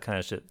usually let that kind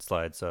of shit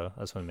slide, so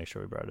I just want to make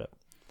sure we brought it up.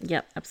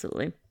 Yep,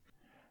 absolutely.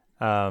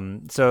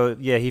 So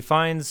yeah, he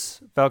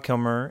finds Val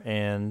Kilmer,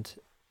 and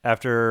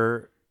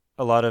after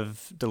a lot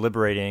of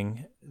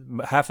deliberating,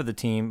 most of the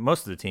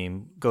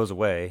team goes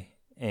away,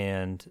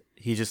 and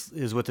he just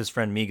is with his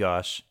friend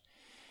Migosh,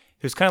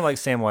 who's kind of like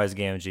Samwise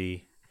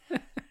Gamgee.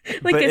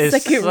 Like but a is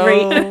second so,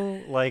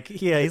 rate.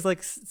 Like, yeah, he's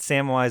like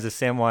Samwise if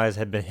Samwise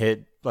had been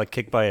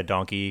kicked by a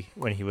donkey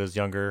when he was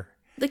younger.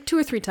 Like 2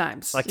 or 3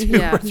 times. Like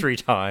 2 or 3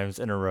 times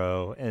in a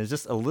row, and it's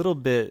just a little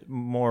bit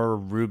more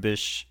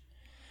rubish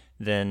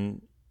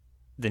than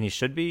he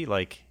should be.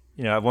 Like,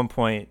 at one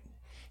point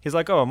he's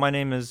like, "Oh, my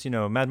name is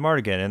Mad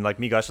Mardigan," and like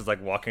Migosh is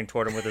like walking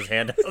toward him with his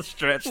hand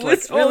outstretched.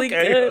 It's like, really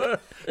okay,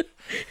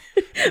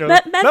 good.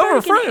 Matt Matt we're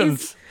Mardigan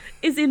friends.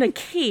 is in a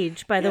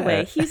cage, by the Yeah.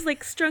 way. He's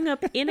like strung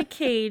up in a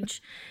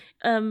cage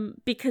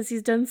because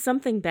he's done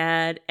something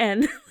bad,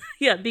 and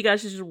yeah,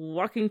 Migosh is just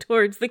walking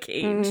towards the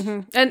cage.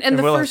 And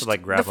the Will has first to,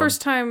 like, grab the him.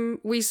 first time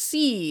we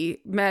see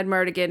Mad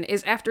Mardigan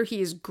is after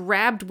he's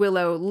grabbed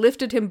Willow,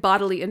 lifted him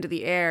bodily into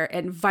the air,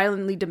 and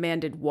violently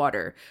demanded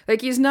water.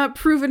 Like, he's not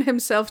proven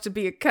himself to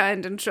be a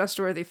kind and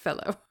trustworthy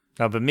fellow.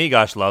 No, but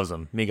Migosh loves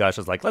him. Migosh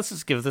is like, let's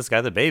just give this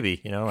guy the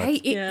baby.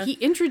 Like, Yeah. He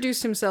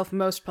introduced himself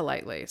most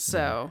politely,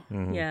 so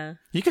Yeah.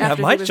 you can have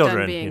after my he was children.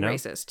 done being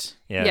racist.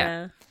 Yeah.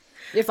 Yeah.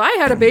 If I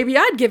had a baby,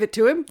 I'd give it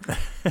to him.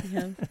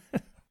 Yeah.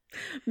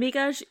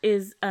 Migosh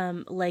is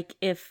like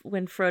if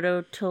when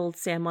Frodo told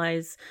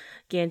Samwise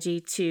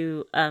Gamgee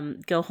to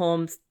go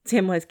home,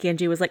 Samwise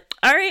Gamgee was like,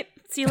 "All right,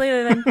 see you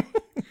later then."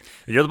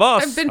 You're the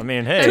boss. I've been- I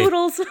mean, hey.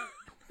 Toodles.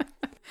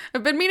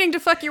 I've been meaning to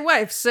fuck your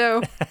wife,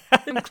 so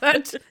I'm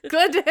glad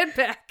to head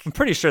back. I'm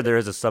pretty sure there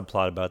is a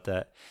subplot about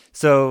that.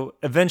 So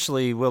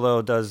eventually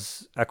Willow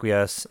does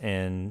acquiesce,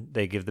 and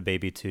they give the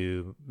baby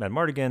to Mad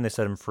Mardigan. They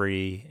set him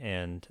free,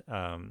 and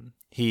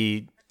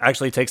he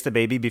actually takes the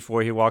baby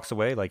before he walks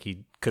away. Like,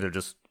 he could have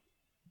just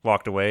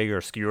walked away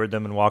or skewered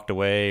them and walked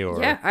away. Or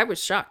Yeah, I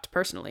was shocked,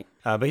 personally.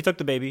 but he took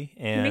the baby,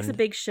 and He makes a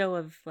big show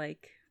of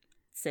like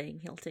saying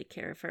he'll take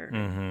care of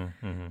her.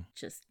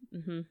 Just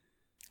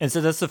And so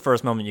that's the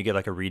first moment you get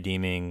like a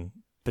redeeming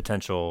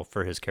potential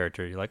for his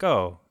character. You're like,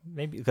 oh,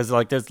 maybe, because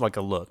like there's like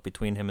a look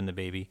between him and the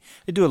baby.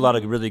 They do a lot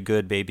of really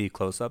good baby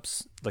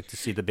close-ups, like to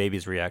see the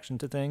baby's reaction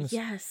to things.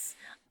 yes.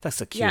 That's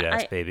a cute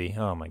ass I- baby.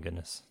 Oh my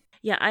goodness.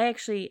 Yeah, I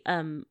actually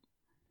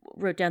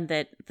wrote down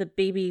that the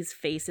baby's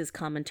face is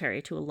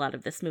commentary to a lot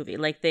of this movie.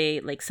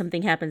 Like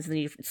something happens and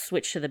then you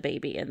switch to the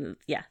baby, and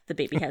yeah, the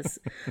baby has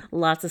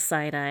lots of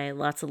side eye,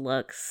 lots of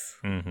looks.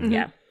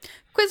 Yeah.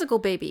 Quizzical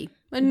baby,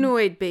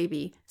 annoyed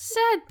baby,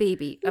 sad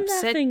baby,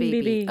 upset Laughing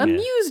baby, baby.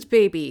 amused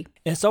baby.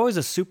 It's always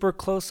a super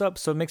close-up,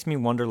 so it makes me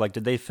wonder, like,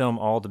 did they film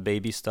all the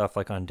baby stuff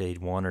like on day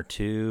 1 or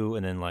 2,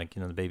 and then like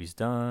the baby's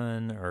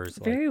done, or is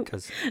it Very- like,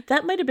 because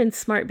That might have been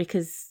smart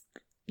because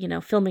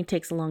filming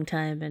takes a long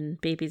time and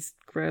babies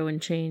grow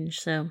and change.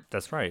 So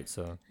that's right.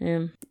 So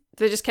yeah.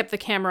 They just kept the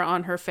camera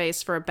on her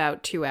face for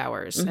about 2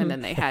 hours, and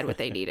then they had what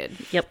they needed.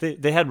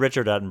 they had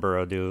Richard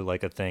Attenborough do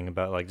like a thing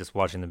about like just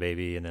watching the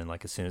baby, and then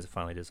like as soon as it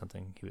finally did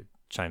something, he would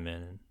chime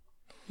in. And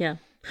Yeah.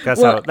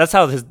 that's Well-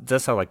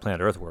 how like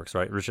Planet Earth works,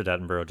 right? Richard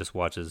Attenborough just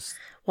watches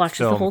The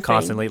film whole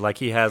constantly. Like,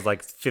 he has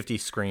like 50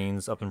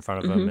 screens up in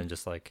front of him, and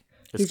just like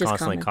He's just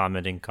constantly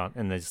commenting,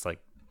 and they just like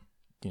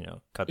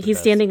cut. The He's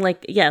best. standing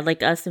like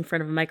us in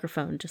front of a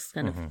microphone, just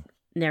kind of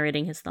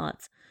narrating his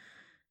thoughts.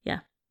 Yeah.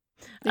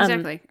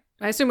 Exactly.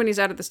 I assume when he's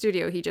out of the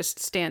studio, he just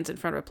stands in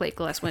front of a plate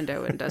glass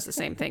window and does the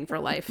same thing for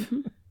life.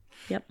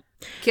 Yep.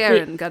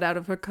 Karen got out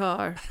of her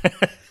car.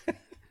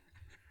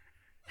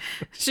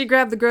 She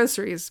grabbed the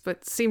groceries,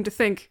 but seemed to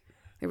think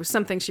there was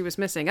something she was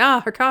missing.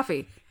 Her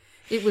coffee.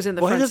 It was in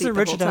the Why front seat doesn't the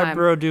Richard whole time.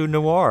 Attenborough do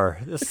noir?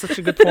 That's such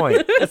a good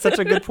point. That's such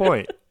a good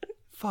point.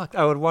 Fuck,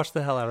 I would watch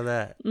the hell out of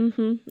that.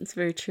 It's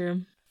very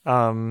true.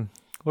 What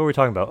were we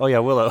talking about? Oh yeah,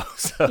 Willow.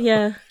 So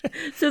Yeah.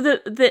 So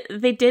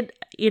they did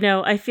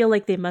I feel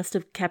like they must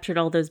have captured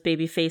all those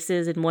baby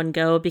faces in one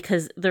go,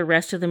 because the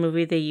rest of the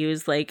movie they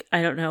use, like,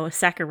 I don't know, a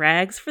sack of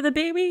rags for the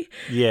baby.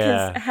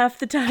 Yeah. Because half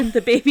the time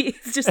the baby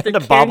is just And a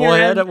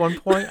bobblehead at one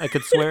point, I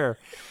could swear.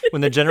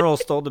 When the general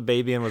stole the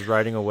baby and was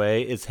riding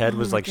away, its head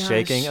was like gosh.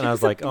 shaking, and I was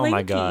It's a like, "Oh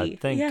my god, blankie.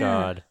 thank Yeah.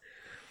 God,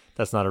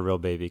 that's not a real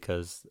baby."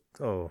 Because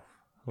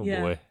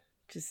Yeah. boy.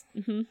 Just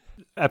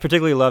I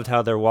particularly loved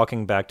how they're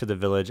walking back to the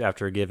village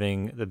after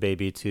giving the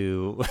baby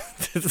to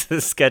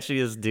the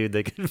sketchiest dude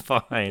they could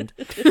find.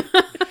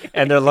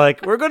 And they're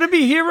like, "We're going to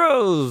be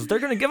heroes. They're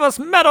going to give us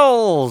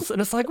medals."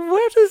 And it's like,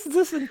 where is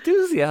this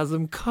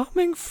enthusiasm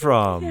coming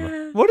from?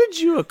 Yeah. What did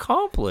you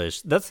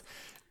accomplish?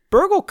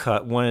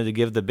 Burglecut wanted to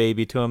give the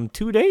baby to him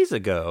 2 days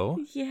ago.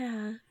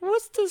 yeah.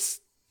 What's this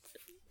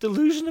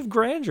delusion of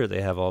grandeur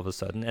they have all of a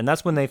sudden? And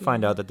that's when they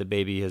find out that the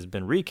baby has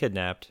been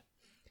re-kidnapped.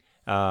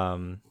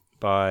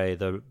 By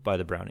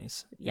the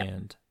brownies. Yep.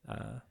 And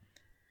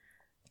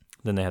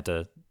then they have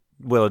to.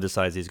 Willow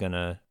decides he's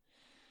gonna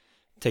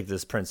take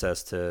this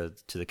princess to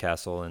the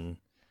castle, and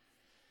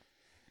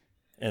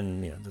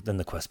then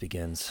the quest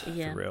begins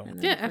Yeah. for real. And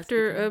then Yeah, the quest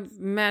after a begins.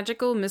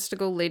 magical,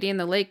 mystical lady in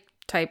the lake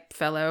type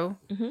fellow.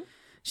 Mhm.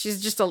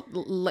 She's just a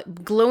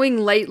glowing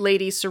light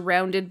lady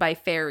surrounded by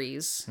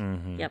fairies.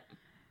 Mm-hmm. Yep.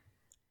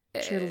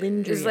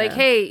 Cherlindria. It's like,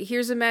 hey,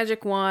 here's a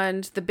magic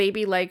wand. The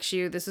baby likes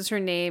you. This is her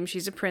name.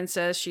 She's a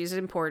princess. She's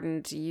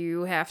important.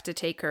 You have to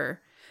take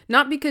her.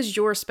 Not because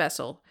you're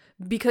special,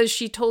 because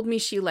she told me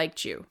she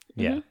liked you.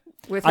 Yeah,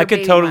 With I her could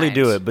baby totally mind.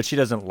 do it, but she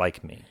doesn't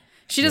like me.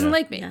 She doesn't Yeah.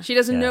 like me. Yeah. She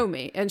doesn't Yeah. know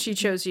me, and she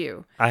chose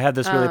you. I have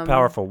this really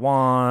powerful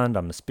wand.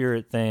 I'm a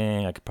spirit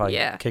thing. I could probably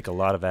Yeah. kick a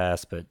lot of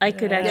ass, but I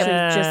could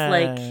actually just,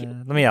 like,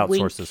 let me outsource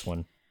wink. this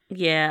one.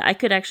 Yeah, I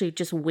could actually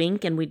just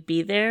wink and we'd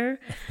be there,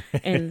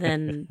 and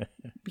then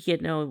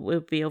it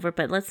would be over.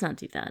 But let's not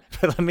do that.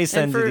 Let me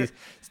send for- you these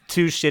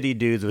two shitty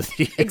dudes with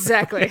you.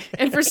 Exactly.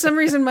 And for some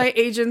reason, my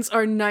agents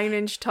are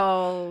 9-inch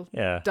tall,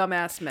 Yeah.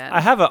 dumbass men. I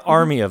have an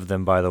army of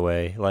them, by the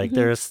way. Like,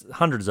 there's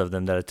hundreds of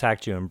them that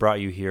attacked you and brought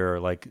you here,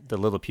 like the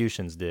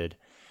Lilliputians did.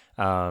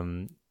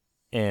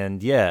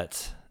 And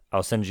yet,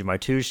 I'll send you my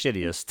two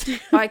shittiest.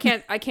 I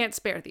can't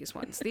spare these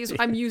ones.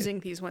 I'm using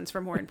these ones for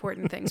more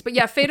important things. But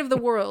yeah, Fate of the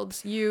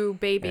Worlds, you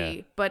baby,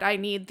 Yeah. but I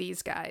need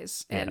these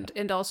guys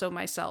and also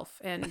myself.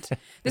 And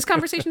this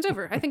conversation's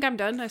over. I think I'm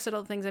done. I said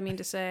all the things I mean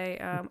to say.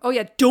 Oh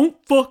yeah, don't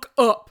fuck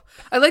up.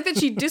 I like that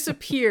she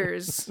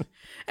disappears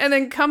and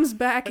then comes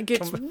back and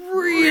gets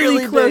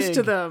really close big.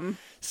 to them.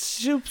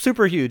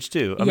 Super huge,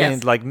 too. I Yes. mean,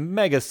 like,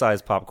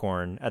 mega-sized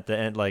popcorn at the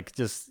end. Like,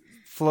 just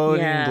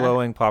floating, Yeah.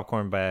 glowing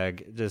popcorn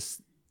bag.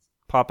 Just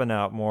popping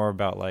out more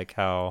about, like,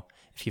 how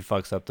if he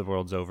fucks up, the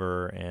world's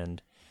over.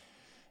 And,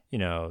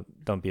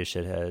 don't be a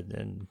shithead.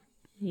 And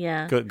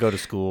Yeah. go to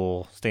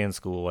school. Stay in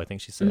school, I think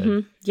she said.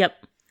 Mhm.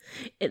 Yep.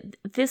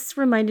 This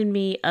reminded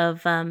me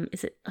of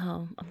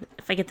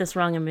if I get this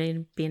wrong, I'm going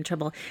to be in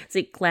trouble. Is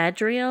it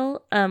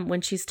Gladriel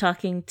when she's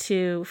talking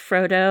to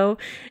Frodo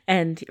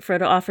and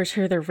Frodo offers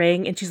her the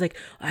ring and she's like,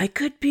 "I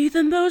could be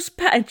the most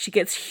and she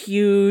gets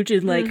huge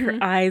and like her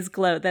eyes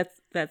glow.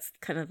 That's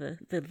kind of the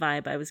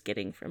vibe I was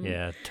getting from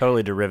Yeah,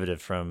 totally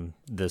derivative from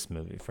this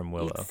movie, from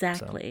Willow. so.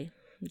 Exactly.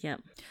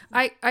 Yep.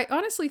 I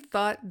honestly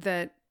thought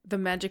that the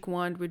magic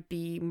wand would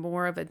be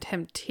more of a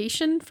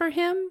temptation for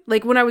him.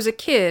 Like when I was a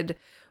kid,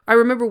 I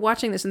remember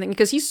watching this and thinking,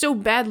 because he so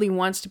badly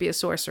wants to be a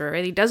sorcerer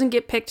and he doesn't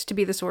get picked to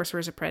be the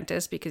sorcerer's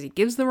apprentice because he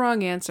gives the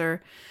wrong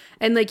answer.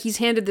 And like he's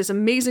handed this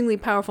amazingly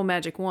powerful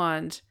magic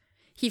wand.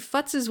 He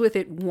futzes with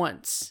it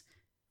once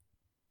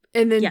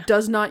and then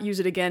does not use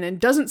it again and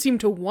doesn't seem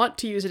to want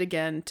to use it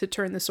again to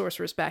turn the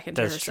sorceress back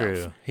into That's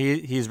herself.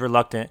 true. He's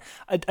reluctant.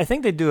 I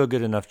think they do a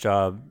good enough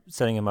job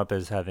setting him up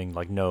as having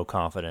like no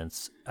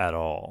confidence at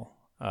all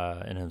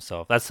in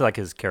himself. That's like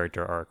his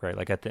character arc, right?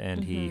 Like at the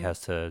end, he has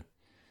to,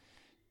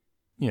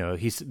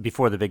 he's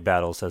before the big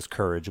battle says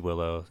 "Courage,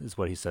 Willow" is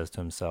what he says to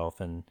himself,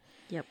 and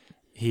Yep.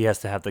 he has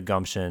to have the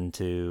gumption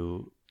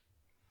to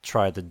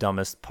try the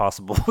dumbest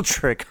possible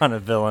trick on a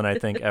villain, I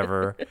think,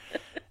 ever.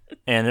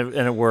 And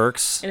it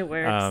works. And it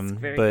works.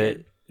 Very but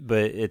good.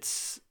 but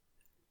it's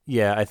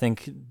I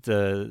think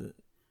the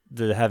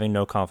having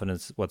no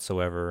confidence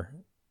whatsoever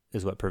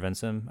is what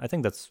prevents him. I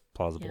think that's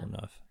plausible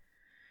enough.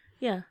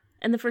 Yeah.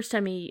 And the first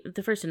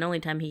and only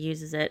time he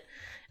uses it,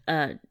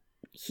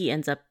 he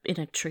ends up in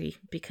a tree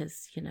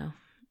because,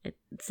 it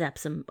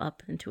zaps him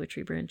up into a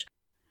tree branch.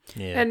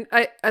 Yeah. And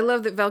I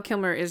love that Val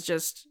Kilmer is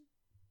just,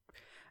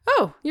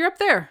 "Oh, you're up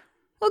there.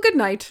 Well, good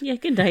night." Yeah,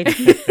 good night.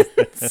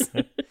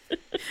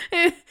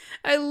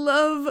 I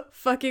love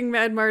fucking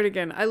Mad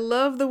Mardigan. I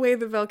love the way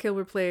that Val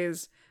Kilmer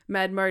plays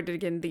Mad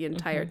Mardigan the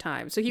entire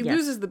time. So he Yes.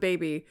 loses the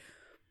baby.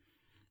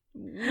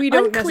 We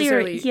don't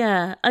necessarily...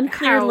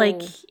 unclear how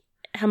like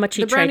how much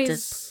he the tried to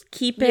brownies-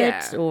 keep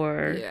Yeah. it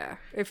or Yeah.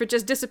 If it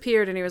just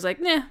disappeared and he was like,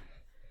 "Nah,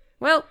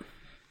 well,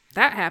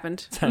 that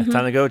happened." Time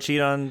to go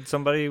cheat on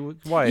somebody's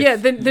wife. Yeah,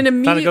 then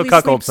immediately Time to go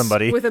cuckold sleeps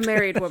somebody. with a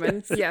married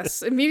woman.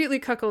 Yes, immediately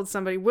cuckold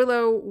somebody.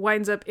 Willow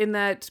winds up in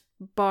that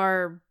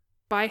bar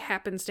by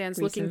happenstance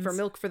looking for Reasons.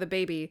 milk for the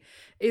baby,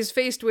 is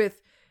faced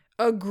with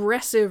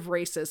aggressive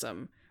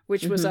racism,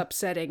 which was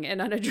upsetting and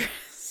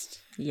unaddressed.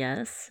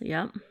 Yes.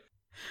 Yep.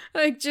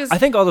 Like, just I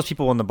think all those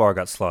people in the bar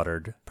got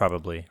slaughtered,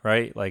 probably,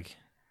 right? Like,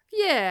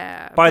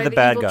 yeah, by the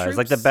bad evil guys.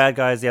 Like, the troops. bad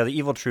guys, the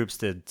evil troops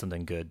did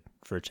something good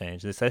for a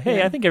change. They said, hey,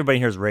 Yeah. I think everybody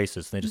here is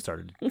racist. And they just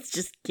started. Let's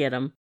just get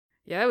him.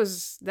 Yeah,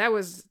 that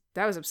was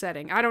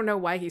upsetting. I don't know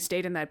why he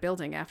stayed in that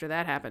building after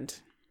that happened.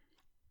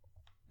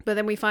 But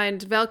then we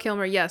find Val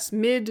Kilmer, yes,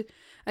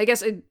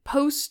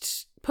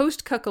 post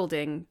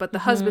cuckolding, but the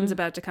husband's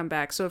about to come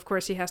back, so of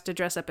course he has to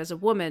dress up as a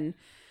woman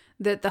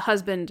that the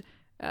husband,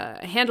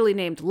 handily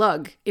named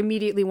Lug,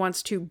 immediately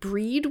wants to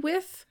breed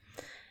with.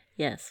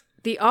 Yes.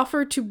 The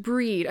offer to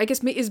breed, I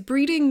guess, is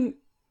breeding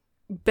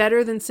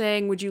better than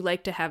saying, would you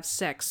like to have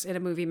sex in a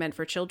movie meant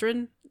for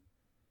children?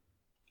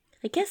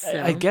 I guess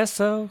so. I guess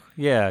so.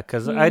 Yeah,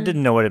 because I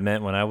didn't know what it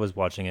meant when I was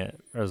watching it.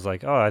 I was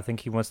like, oh, I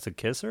think he wants to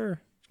kiss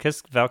her?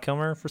 Kiss Val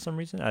Kilmer for some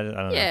reason? I don't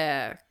know.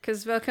 Yeah,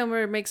 because Val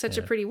Kilmer makes such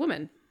a pretty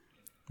woman.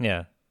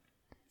 Yeah.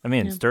 I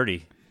mean, it's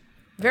dirty.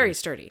 Very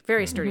sturdy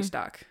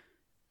stock.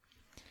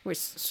 Which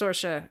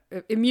Saoirse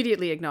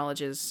immediately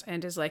acknowledges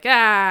and is like,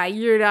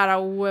 you're not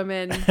a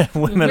woman.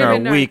 Women are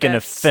aren't weak and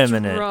that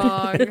effeminate.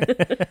 strong."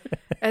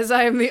 As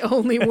I am the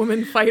only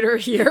woman fighter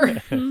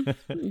here.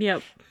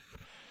 Yep.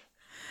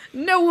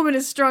 No woman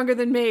is stronger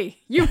than me.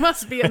 You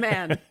must be a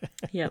man.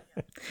 Yep.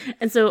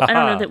 And so I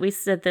don't know that we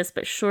said this,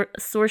 but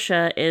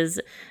Saoirse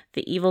is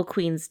the evil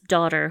queen's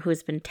daughter who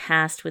has been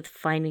tasked with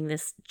finding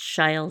this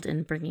child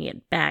and bringing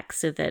it back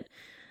so that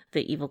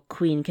the evil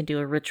queen can do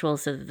a ritual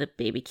so that the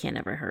baby can't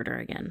ever hurt her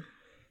again.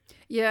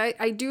 Yeah,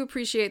 I do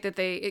appreciate that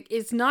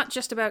it's not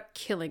just about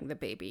killing the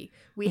baby.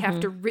 We have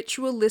to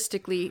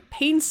ritualistically,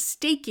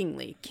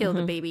 painstakingly kill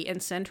the baby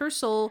and send her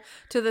soul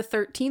to the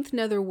 13th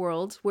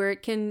netherworld where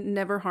it can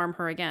never harm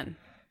her again.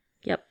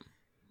 Yep.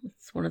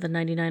 It's one of the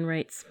 99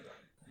 rights.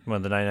 One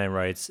of the 99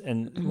 rights.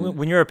 And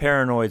when you're a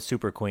paranoid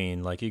super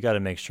queen, like, you got to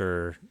make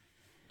sure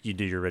you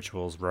do your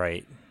rituals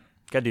right.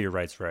 Got to do your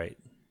rites right.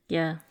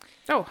 Yeah.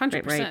 Oh,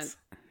 100%. Rights.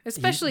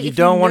 Especially you if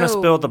don't want to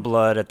know- spill the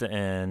blood at the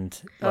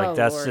end. Like, Oh,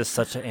 that's Lord. just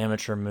such an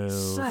amateur move.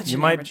 Such you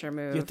an amateur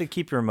move. You have to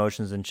keep your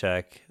emotions in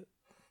check.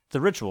 The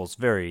ritual's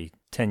very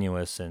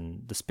tenuous,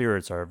 and the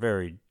spirits are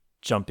very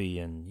jumpy,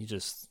 and you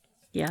just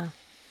Yeah.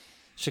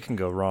 shit can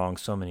go wrong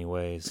so many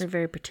ways. They're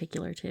very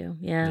particular too.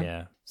 Yeah.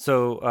 Yeah.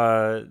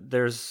 So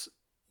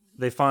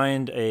they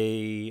find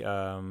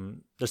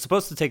they're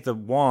supposed to take the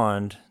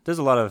wand. There's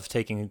a lot of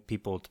taking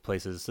people to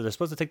places. So they're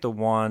supposed to take the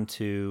wand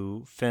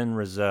to Finn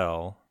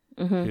Rizal,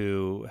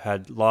 who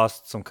had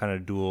lost some kind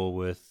of duel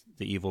with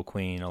the evil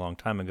queen a long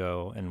time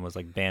ago and was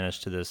like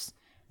banished to this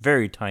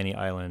very tiny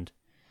island.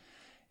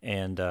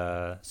 And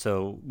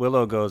so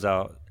Willow goes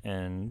out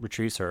and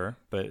retrieves her,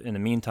 but in the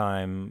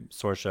meantime,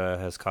 Saoirse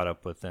has caught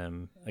up with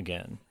them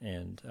again,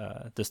 and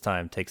this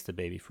time takes the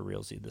baby for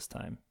realsy this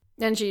time.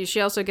 And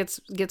she also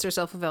gets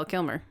herself a Val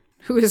Kilmer,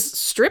 who is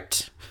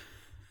stripped.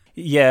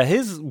 Yeah,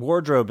 his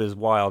wardrobe is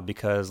wild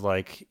because,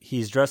 like,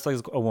 he's dressed like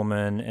a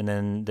woman, and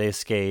then they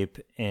escape,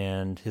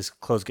 and his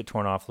clothes get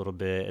torn off a little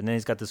bit, and then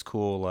he's got this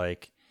cool,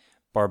 like,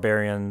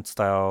 barbarian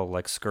style,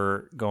 like,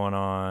 skirt going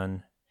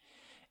on.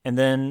 And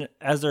then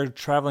as they're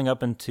traveling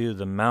up into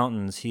the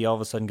mountains, he all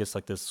of a sudden gets,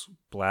 like, this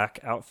black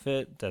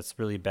outfit that's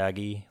really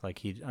baggy.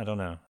 Like, I don't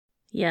know.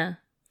 Yeah.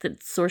 That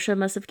Saoirse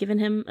must have given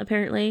him,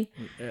 apparently.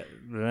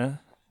 Yeah.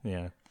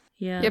 Yeah.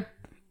 Yep.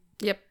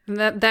 And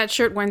that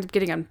shirt winds up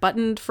getting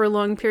unbuttoned for a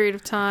long period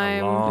of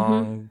time. A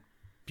long,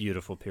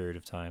 beautiful period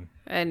of time.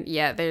 And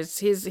yeah, there's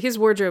his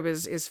wardrobe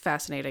is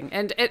fascinating.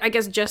 And I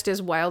guess just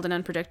as wild and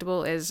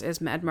unpredictable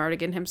as Mad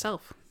Mardigan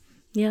himself.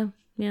 Yeah.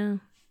 Yeah.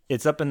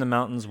 It's up in the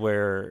mountains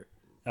where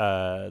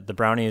the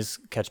brownies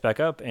catch back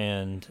up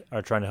and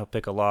are trying to help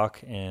pick a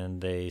lock, and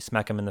they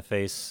smack him in the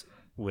face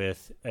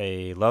with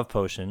a love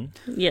potion.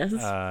 Yes.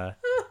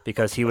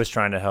 Because he was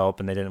trying to help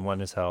and they didn't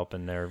want his help,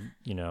 and they're,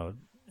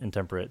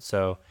 intemperate.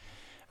 So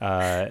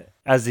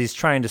as he's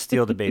trying to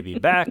steal the baby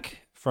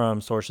back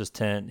from Saoirse's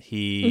tent,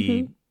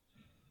 he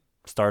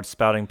starts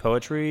spouting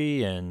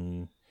poetry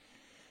and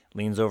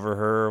leans over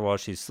her while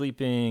she's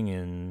sleeping,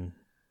 and,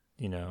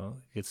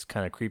 it's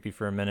kind of creepy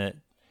for a minute.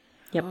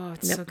 Yep. Oh,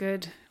 it's so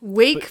good.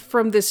 Wake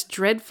from this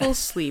dreadful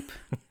sleep.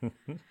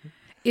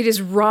 It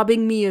is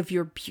robbing me of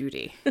your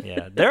beauty.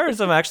 Yeah, there are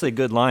some actually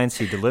good lines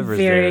he delivers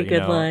Very there.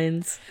 good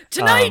lines.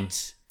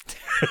 Tonight!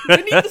 We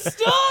need the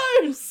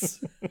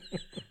stars!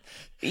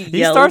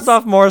 He starts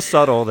off more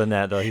subtle than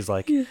that, though. He's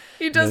like,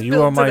 He does you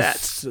build are to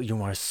that. you are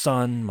my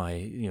sun,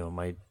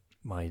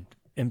 my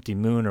empty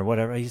moon, or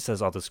whatever. He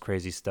says all this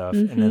crazy stuff,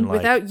 and then like,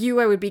 Without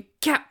you, I would be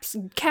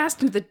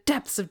cast into the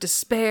depths of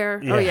despair.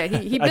 yeah, Oh yeah,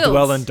 he I builds.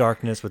 dwell in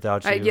darkness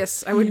without you.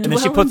 Yes, I would. And then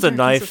she dwell puts in a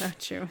darkness knife.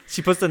 without you.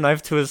 She puts the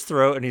knife to his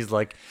throat, and he's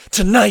like,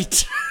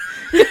 tonight,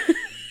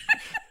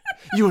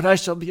 you and I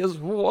shall be as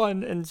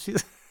one. And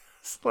she's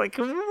like,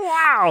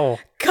 wow.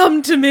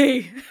 Come to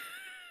me.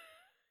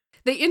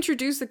 They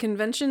introduce the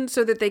convention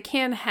so that they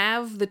can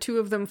have the two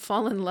of them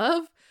fall in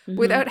love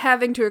without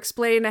having to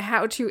explain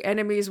how two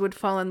enemies would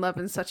fall in love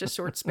in such a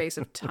short space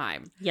of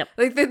time. Yep.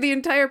 Like the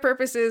entire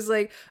purpose is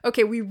like,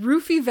 okay, we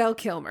roofie Val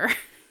Kilmer.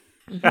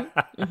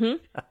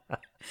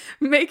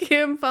 Make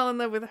him fall in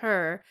love with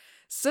her.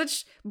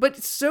 But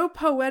so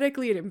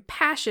poetically and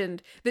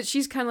impassioned that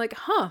she's kind of like,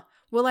 huh,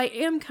 well, I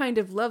am kind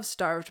of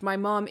love-starved. My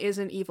mom is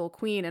an evil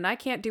queen, and I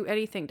can't do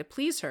anything to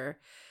please her.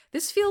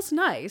 This feels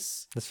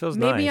nice.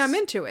 Maybe nice. I'm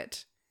into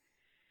it.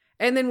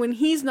 And then when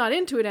he's not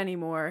into it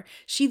anymore,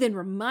 she then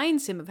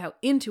reminds him of how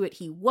into it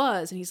he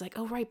was. And he's like,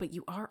 oh, right, but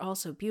you are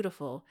also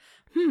beautiful.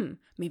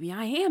 Maybe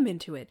I am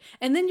into it.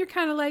 And then you're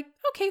kind of like,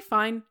 okay,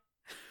 fine.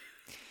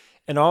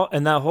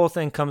 And that whole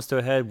thing comes to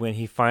a head when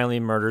he finally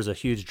murders a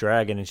huge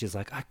dragon, and she's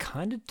like, I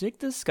kind of dig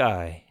this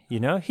guy. You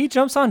know, he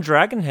jumps on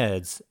dragon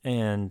heads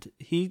and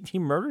he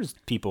murders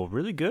people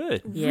really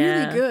good.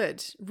 Yeah. Really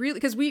good. Really,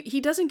 because he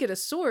doesn't get a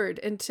sword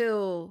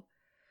until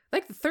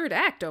like the third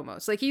act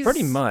almost. Like he's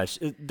Pretty much.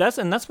 That's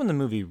when the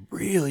movie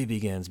really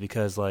begins,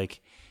 because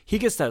like he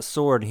gets that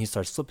sword and he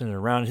starts flipping it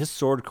around. His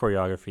sword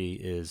choreography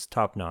is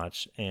top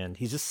notch, and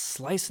he's just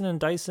slicing and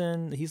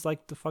dicing. He's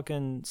like the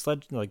fucking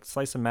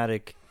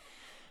slice-o-matic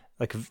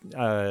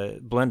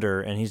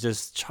blender, and he's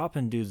just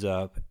chopping dudes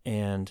up,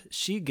 and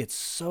she gets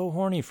so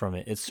horny from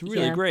it. It's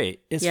really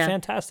great. It's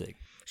fantastic.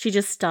 She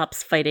just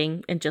stops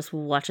fighting and just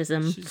watches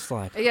him. She's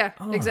like, yeah,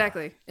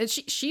 exactly. And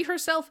she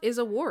herself is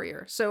a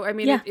warrior. So, I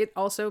mean, it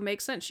also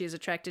makes sense. She is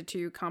attracted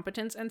to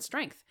competence and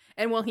strength.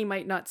 And while he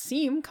might not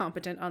seem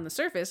competent on the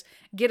surface,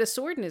 get a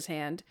sword in his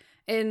hand,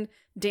 and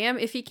damn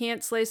if he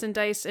can't slice and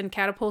dice and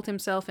catapult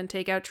himself and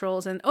take out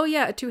trolls and, oh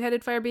yeah, a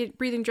two-headed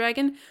fire-breathing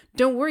dragon,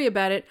 don't worry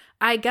about it,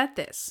 I got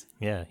this.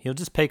 Yeah, he'll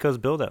just Pecos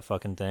build that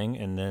fucking thing,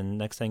 and then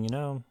next thing you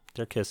know,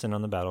 they're kissing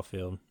on the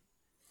battlefield.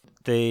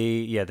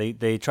 They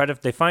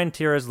find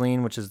Tir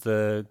Asleen, which is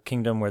the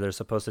kingdom where they're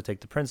supposed to take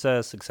the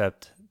princess,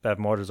 except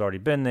Bavmorda's already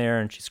been there,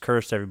 and she's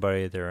cursed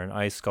everybody. They're in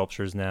ice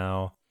sculptures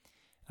now,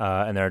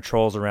 and there are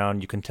trolls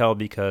around. You can tell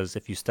because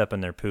if you step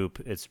in their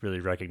poop, it's really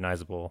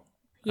recognizable.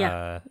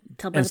 Yeah,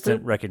 tell by instant the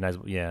poop.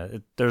 recognizable. Yeah,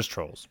 there's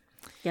trolls.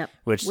 Yep.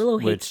 Willow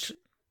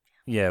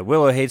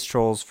hates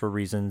trolls for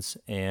reasons,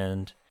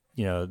 and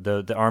you know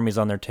the army's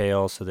on their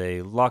tail, so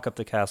they lock up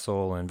the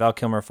castle. And Val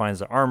Kilmer finds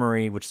the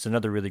armory, which is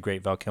another really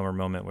great Val Kilmer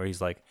moment where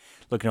he's like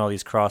looking at all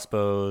these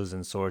crossbows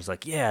and swords,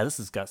 like, yeah, this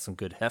has got some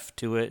good heft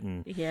to it.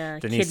 And Yeah,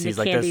 then kid he in sees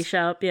a like candy this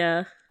shop.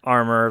 Yeah.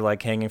 armor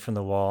like hanging from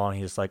the wall, and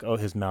he's like, oh,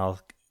 his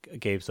mouth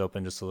gapes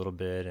open just a little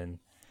bit, and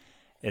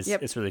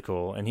it's really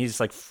cool. And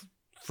he's like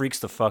freaks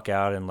the fuck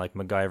out and like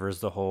MacGyver's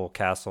the whole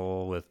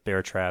castle with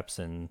bear traps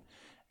and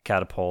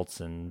catapults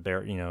and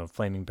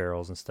flaming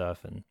barrels and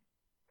stuff. And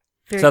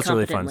Very so that's a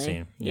really fun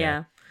competently. scene.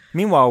 Yeah.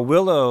 Meanwhile,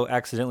 Willow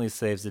accidentally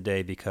saves the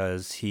day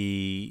because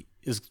he's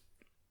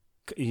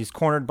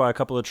cornered by a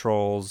couple of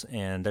trolls,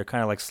 and they're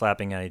kind of like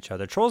slapping at each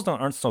other. Trolls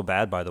aren't so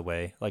bad, by the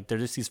way. Like, they're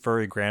just these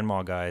furry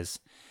grandma guys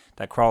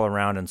that crawl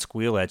around and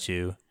squeal at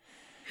you.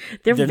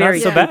 They're very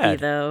not so creepy, bad.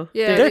 though.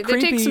 Yeah, They're they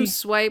take creepy. some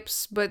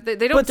swipes, but they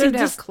don't seem to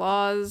have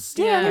claws.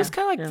 Yeah, there's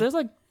kind of like Yeah. there's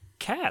like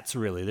cats.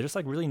 Really, they're just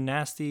like really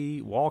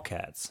nasty wall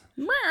cats.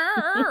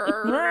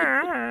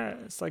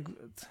 It's like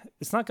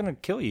it's not gonna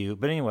kill you,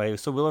 but anyway.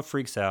 So Willow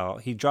freaks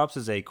out. He drops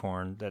his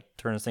acorn that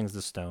turns things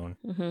to stone,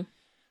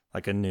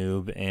 like a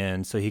noob,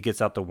 and so he gets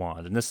out the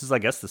wand. And this is, I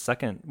guess, the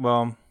second.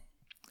 Well,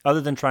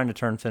 other than trying to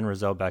turn Finn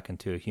Rizal back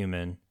into a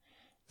human,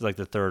 it's like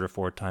the third or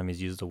fourth time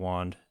he's used the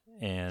wand.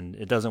 And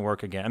it doesn't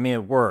work again. I mean,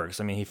 it works.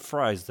 I mean, he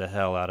fries the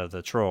hell out of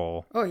the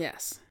troll. Oh,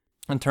 yes.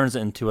 And turns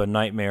it into a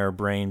nightmare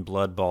brain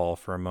blood ball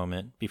for a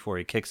moment before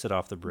he kicks it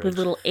off the bridge. With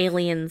little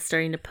aliens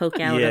starting to poke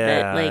out of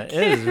it. Like,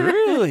 it is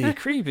really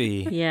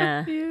creepy.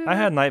 yeah. I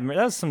had nightmare.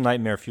 That was some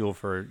nightmare fuel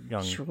for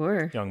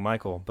Sure. young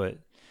Michael. But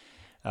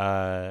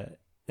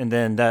and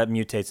then that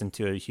mutates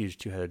into a huge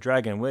two-headed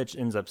dragon, which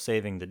ends up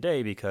saving the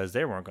day because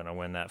they weren't going to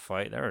win that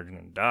fight. They were going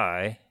to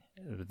die.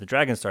 The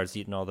dragon starts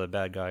eating all the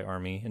bad guy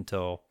army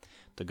until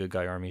the good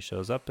guy army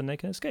shows up and they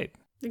can escape.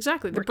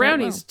 Exactly. The Worked out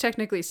brownies well.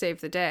 technically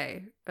save the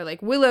day. Or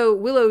like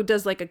Willow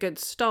does like a good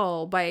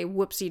stall by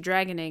whoopsie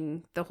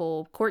dragoning the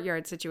whole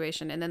courtyard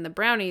situation, and then the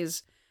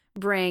brownies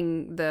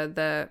bring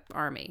the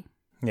army.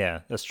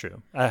 Yeah, that's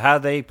true. How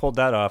they pulled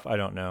that off, I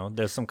don't know.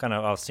 There's some kind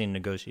of off-scene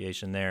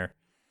negotiation there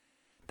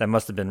that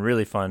must have been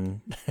really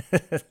fun.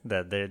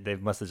 That they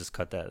must have just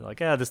cut that. Like,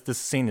 yeah, this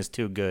scene is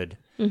too good.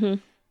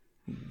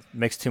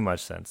 Makes too much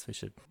sense. We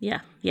should.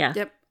 Yeah. Yeah.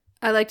 Yep.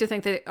 I like to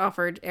think they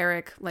offered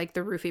Eric like the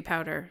roofie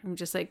powder. I'm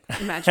just like,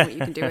 imagine what you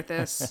can do with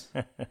this.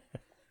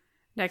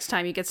 Next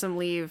time you get some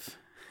leave.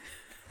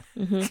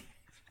 Oh,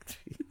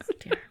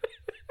 dear.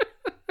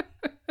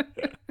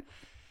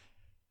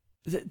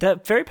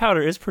 That fairy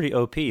powder is pretty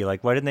OP.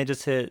 Like, why didn't they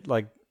just hit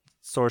like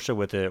Sorsha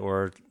with it,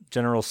 or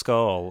General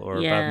Skull,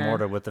 or Yeah.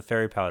 Bavmorda with the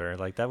fairy powder?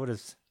 Like, that would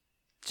have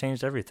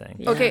changed everything.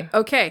 Yeah.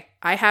 Okay.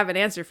 I have an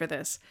answer for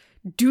this.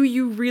 Do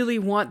you really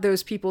want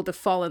those people to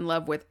fall in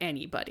love with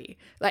anybody?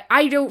 Like,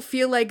 I don't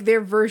feel like their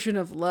version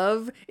of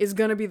love is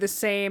going to be the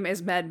same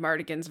as Mad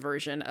Mardigan's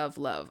version of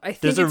love. I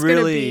think There's a it's going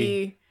to really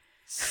be...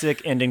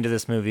 sick ending to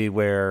this movie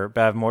where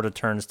Bavmorda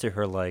turns to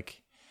her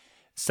like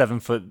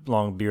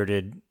 7-foot-long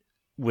bearded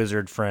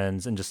wizard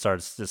friends and just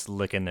starts just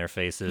licking their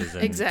faces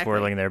and Exactly.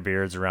 twirling their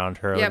beards around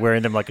her, Yep.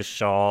 wearing them like a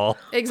shawl.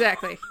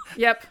 Exactly.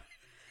 Yep.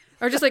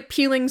 Or just like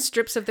peeling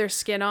strips of their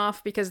skin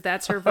off because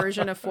that's her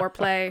version of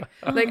foreplay.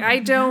 Like, I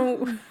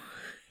don't.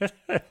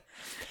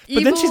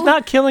 But then she's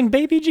not killing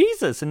baby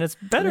Jesus, and it's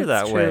better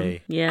That's that true.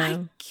 way. Yeah. I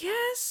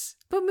guess.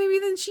 But maybe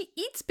then she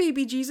eats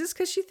baby Jesus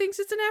because she thinks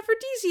it's an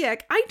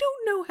aphrodisiac. I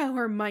don't know how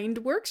her mind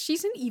works.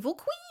 She's an evil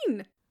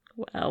queen.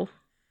 Wow.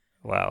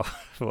 Wow.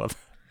 Well,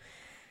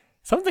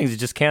 some things you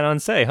just can't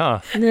unsay,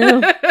 huh?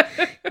 No.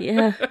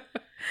 Yeah.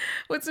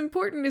 What's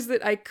important is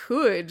that I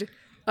could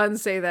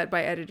unsay that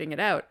by editing it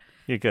out.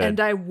 You could. And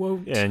I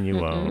won't. And you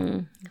won't.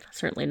 Mm,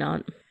 certainly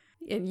not.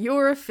 And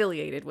you're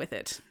affiliated with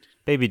it.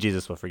 Baby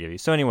Jesus will forgive you.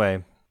 So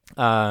anyway,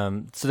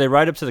 so they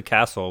ride up to the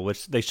castle,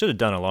 which they should have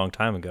done a long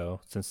time ago,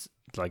 since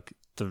like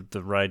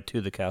the ride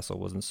to the castle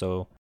wasn't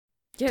so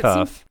Yeah, it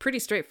tough. seems pretty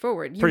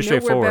straightforward. You Pretty know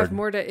where straightforward. Bev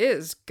Morda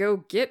is. Go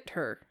get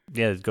her.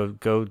 Yeah,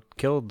 go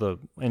kill the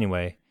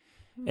anyway.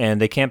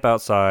 And they camp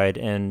outside,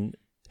 and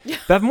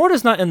Bev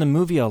Morda's not in the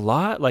movie a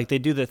lot. Like they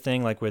do the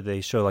thing like where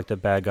they show like the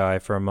bad guy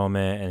for a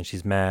moment, and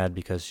she's mad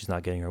because she's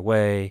not getting her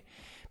way.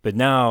 But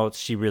now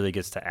she really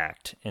gets to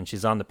act, and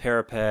she's on the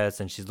parapets,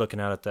 and she's looking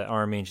out at the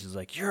army, and she's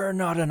like, "You're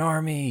not an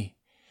army.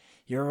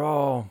 You're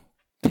all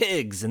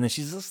pigs." And then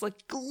she's just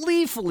like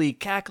gleefully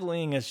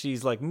cackling as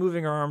she's like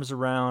moving her arms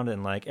around,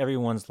 and like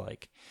everyone's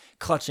like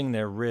clutching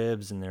their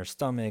ribs and their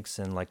stomachs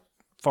and like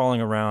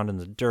falling around in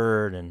the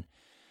dirt. And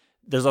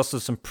there's also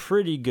some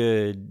pretty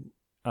good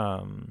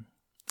The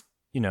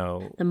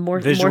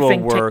visual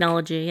morphing work.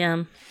 technology,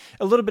 yeah.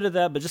 A little bit of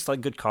that, but just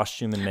like good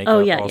costume and makeup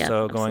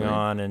also going absolutely.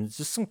 on, and it's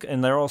just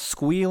and they're all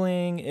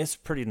squealing. It's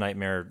pretty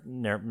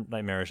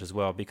nightmarish as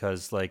well,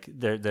 because like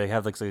they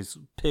have like these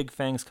pig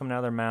fangs coming out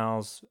of their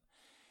mouths.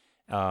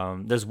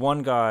 There's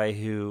one guy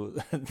who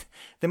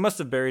they must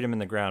have buried him in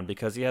the ground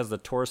because he has the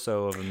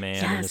torso of a man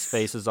and his Yes.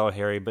 face is all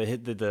hairy,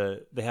 but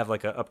they have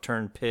like an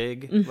upturned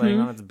pig laying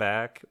on its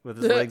back with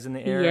his legs in the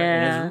air, and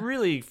Yeah. it's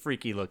really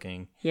freaky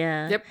looking.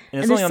 Yeah. Yep. And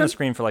it's there's only on the some-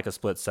 screen for like a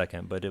split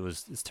second, but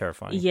it's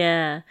terrifying.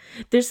 Yeah.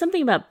 There's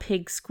something about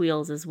pig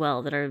squeals as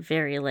well that are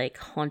very like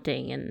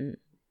haunting and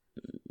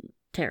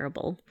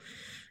terrible.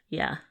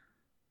 Yeah.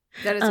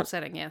 That is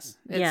upsetting, yes.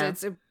 yeah.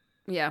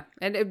 Yeah.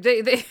 And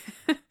they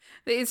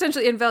they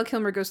essentially, and Val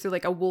Kilmer goes through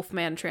like a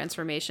wolfman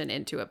transformation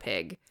into a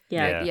pig.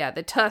 Yeah. Yeah.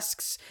 The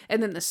tusks,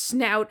 and then the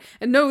snout,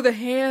 and no, the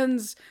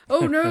hands.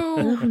 Oh no.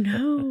 Oh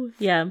no.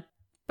 Yeah.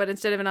 But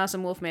instead of an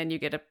awesome wolfman, you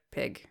get a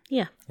pig.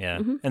 Yeah. Yeah.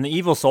 Mm-hmm. And the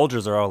evil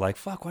soldiers are all like,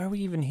 "Fuck, why are we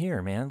even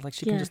here, man? Like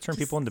she can Yeah, just turn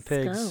people into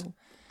pigs." go.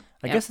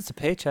 I Yeah. guess it's a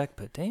paycheck,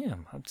 but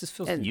damn, it just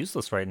feels And-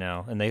 useless right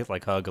now. And they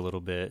like hug a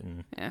little bit,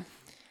 and Yeah.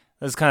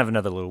 that's kind of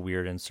another little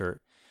weird insert.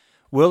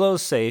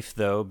 Willow's safe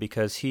though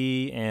because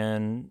he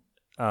and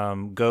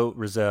Goat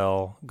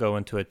Rizal go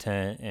into a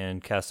tent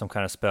and cast some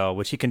kind of spell,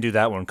 which he can do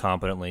that one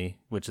competently,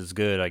 which is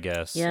good, I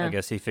guess. Yeah. I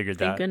guess he figured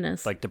Thank that,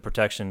 goodness. like the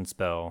protection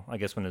spell. I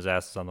guess when his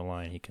ass is on the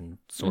line, he can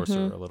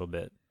sorcerer a little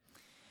bit.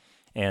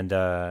 And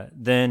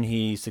then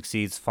he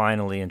succeeds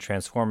finally in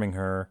transforming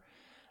her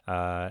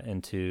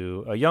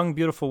into a young,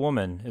 beautiful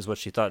woman, is what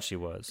she thought she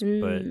was.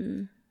 But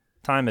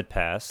time had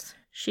passed,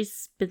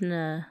 She's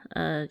been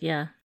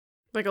yeah.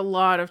 Like a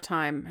lot of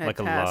time had like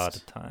passed. a lot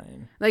of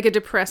time. Like a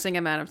depressing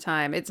amount of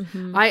time. It's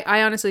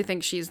I honestly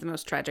think she's the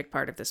most tragic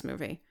part of this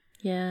movie.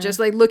 Yeah. Just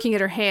like looking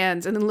at her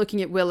hands and then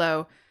looking at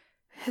Willow.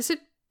 Has it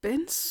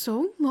been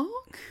so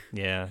long?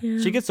 Yeah. Yeah.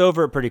 She gets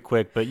over it pretty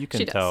quick, but you can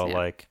She does, tell, yeah.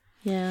 like,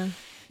 yeah.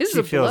 This she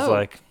is a feels blow.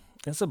 like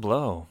it's a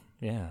blow.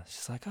 Yeah.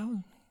 She's like,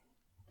 oh,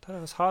 I thought I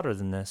was hotter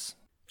than this.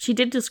 She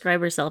did describe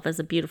herself as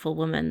a beautiful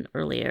woman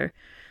earlier,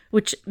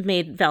 which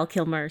made Val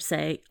Kilmer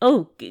say,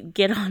 "Oh,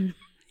 get on."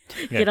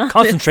 Yeah. Get on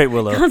Concentrate,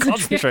 Willow.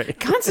 Concentrate.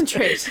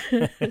 Concentrate.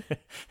 Concentrate.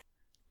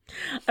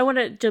 I want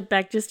to jump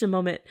back just a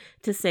moment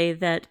to say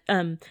that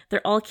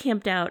they're all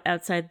camped out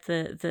outside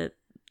the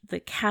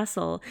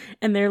castle,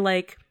 and they're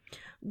like,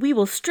 "We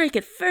will strike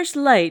at first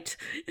light."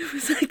 It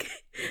was like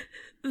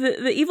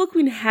the evil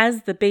queen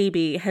has the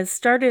baby, has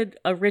started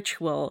a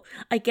ritual.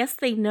 I guess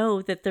they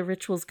know that the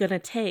ritual's gonna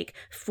take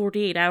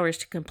 48 hours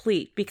to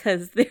complete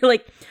because they're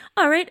like,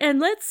 "All right, and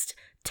let's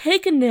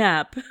take a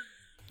nap."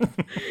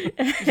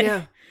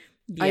 Yeah.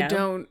 Yeah.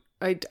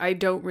 I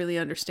don't really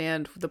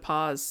understand the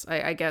pause.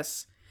 I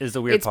guess Is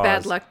the weird it's pause.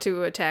 bad luck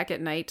to attack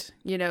at night.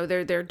 You know,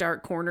 they're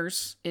dark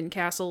corners in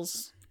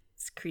castles.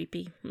 It's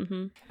creepy.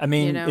 Mm-hmm. I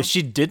mean, you know? if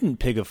she didn't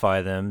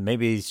pigify them,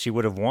 maybe she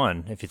would have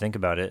won, if you think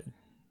about it.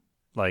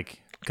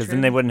 Like, because then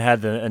True. they wouldn't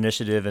have the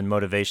initiative and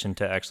motivation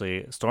to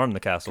actually storm the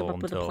castle Come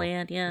up with a until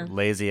plan, yeah.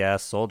 lazy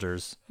ass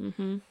soldiers.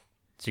 Mm-hmm.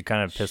 So you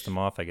kind of pissed them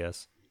off, I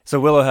guess. So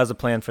Willow has a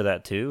plan for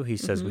that too. He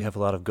says, "We have a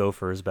lot of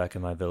gophers back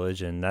in my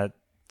village," and that.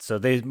 So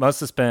they must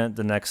have spent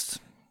the next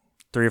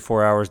 3 or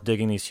 4 hours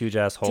digging these huge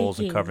ass holes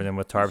and Digging. covering them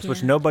with tarps, which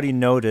Yeah. nobody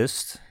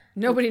noticed.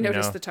 Nobody You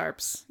noticed know, the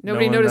tarps. no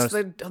Nobody one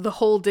noticed the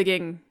hole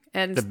digging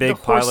and The big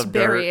horse pile of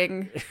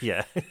burying. dirt.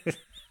 Yeah. They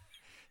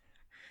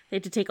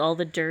had to take all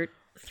the dirt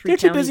 3 They're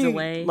too counties busy.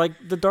 away. Like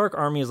the Dark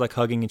Army is like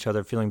hugging each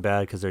other, feeling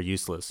bad because they're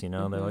useless. You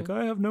know, they're like,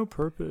 "I have no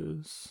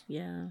purpose.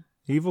 yeah,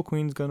 Evil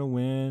Queen's gonna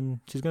win.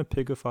 She's gonna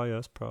pigify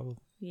us, probably."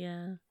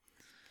 yeah.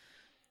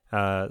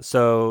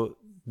 So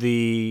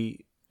the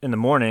in the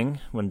morning,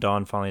 when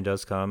dawn finally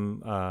does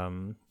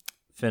come,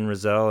 Finn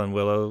Rizal and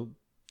Willow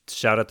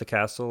shout at the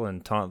castle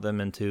and taunt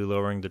them into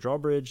lowering the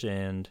drawbridge.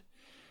 And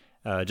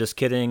just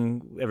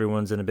kidding,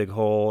 everyone's in a big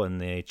hole, and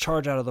they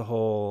charge out of the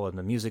hole, and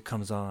the music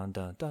comes on,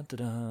 dun dun dun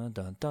dun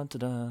dun dun dun,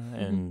 dun,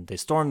 and they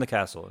storm the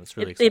castle. It's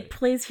really exciting. It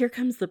plays "Here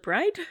Comes the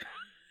Bride."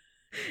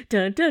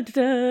 Dun dun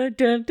dun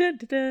dun dun dun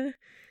dun.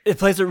 It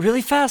plays it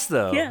really fast,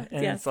 though. Yeah,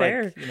 and yeah, it's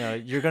fair.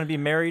 like, you're going to be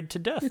married to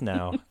death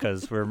now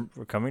because we're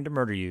coming to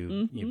murder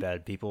you, you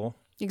bad people.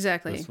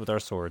 Exactly. With our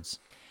swords.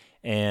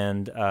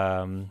 And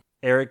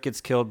Eric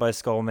gets killed by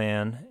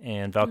Skullman,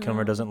 and Val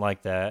Kilmer doesn't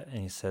like that,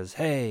 and he says,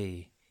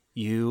 "Hey,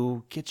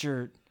 you get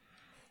your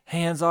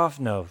hands off."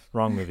 No,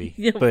 wrong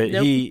movie. But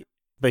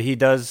he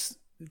does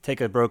take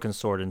a broken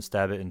sword and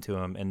stab it into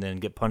him, and then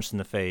get punched in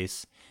the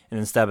face, and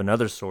then stab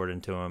another sword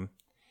into him,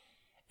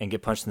 and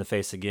get punched in the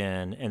face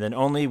again. And then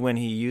only when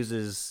he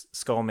uses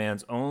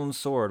Skullman's own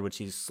sword, which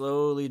he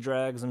slowly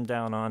drags him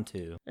down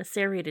onto. A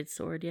serrated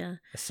sword, yeah.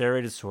 A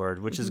serrated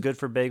sword, which is good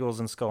for bagels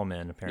and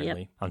Skullman,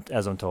 apparently,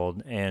 as I'm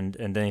told. And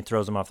then he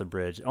throws him off the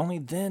bridge. Only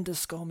then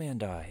does Skullman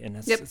die. And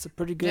it's a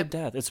pretty good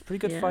death. It's a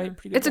pretty good fight.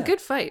 It's a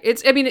good fight.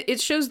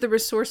 It shows the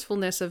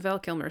resourcefulness of Val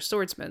Kilmer's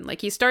swordsman. Like,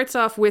 he starts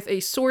off with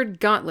a sword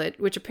gauntlet,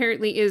 which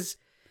apparently is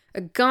a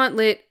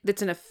gauntlet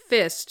that's in a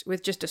fist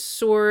with just a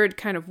sword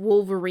kind of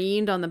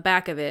Wolverined on the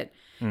back of it.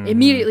 Mm-hmm.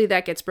 Immediately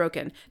that gets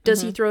broken.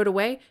 Does he throw it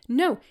away?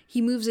 No.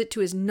 He moves it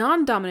to his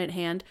non-dominant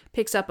hand,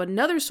 picks up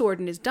another sword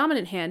in his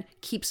dominant hand,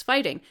 keeps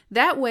fighting.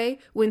 That way,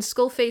 when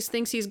Skullface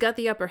thinks he's got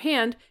the upper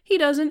hand, he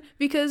doesn't,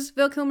 because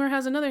Val Kilmer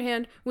has another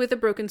hand with a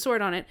broken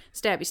sword on it.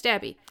 Stabby,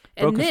 stabby.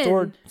 And broken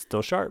sword,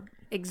 still sharp.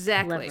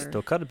 Exactly. Lever.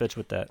 Still cut a bitch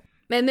with that.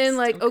 And then,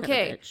 like, Still kinda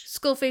okay, bitch.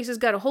 Skullface has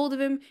got a hold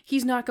of him.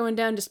 He's not going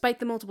down despite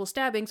the multiple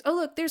stabbings. Oh,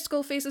 look, there's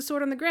Skullface's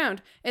sword on the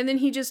ground. And then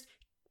he just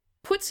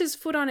puts his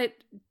foot on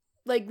it,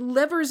 like,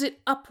 levers it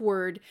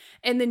upward,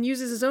 and then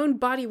uses his own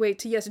body weight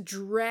to, yes,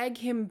 drag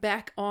him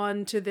back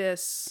onto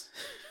this.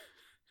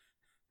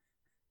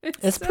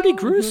 It's pretty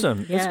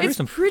gruesome. Yeah. It's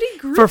gruesome. It's pretty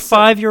gruesome. For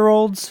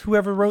 5-year-olds,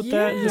 whoever wrote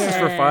that, this is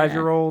for Yeah.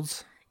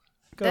 5-year-olds.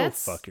 Go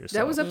fuck yourself.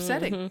 That was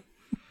upsetting. Mm-hmm.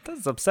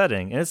 That's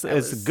upsetting. And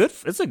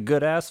it's a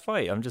good ass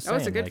fight. I'm just saying.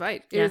 That was a good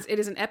fight. Yeah. It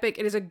is an epic.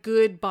 It is a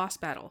good boss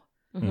battle.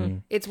 Mm-hmm.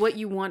 It's what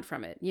you want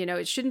from it.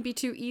 It shouldn't be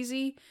too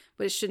easy,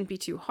 but it shouldn't be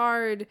too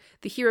hard.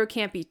 The hero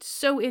can't be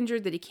so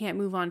injured that he can't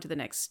move on to the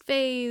next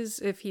phase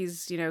if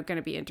he's, going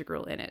to be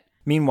integral in it.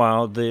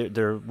 Meanwhile,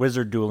 they're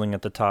wizard dueling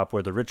at the top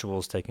where the ritual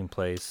is taking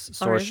place.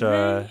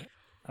 Sorsha,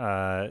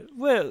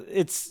 well,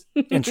 it's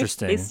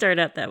interesting. They start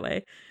out that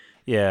way.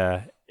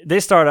 Yeah. They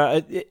start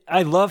out.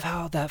 I love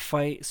how that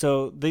fight.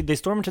 So they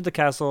storm into the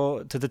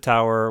castle, to the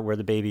tower where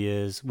the baby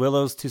is.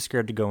 Willow's too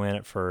scared to go in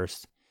at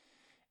first.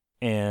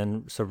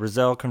 And so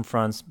Rizal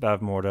confronts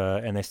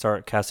Bavmorda, and they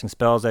start casting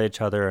spells at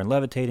each other and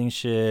levitating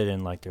shit.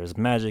 And like there's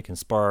magic and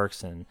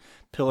sparks, and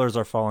pillars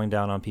are falling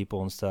down on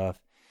people and stuff.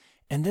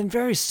 And then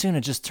very soon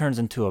it just turns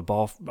into a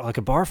bar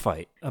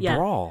fight, a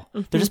brawl.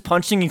 They're just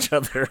punching each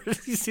other.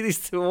 You see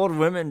these two old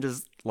women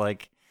just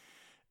like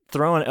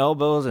throwing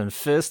elbows and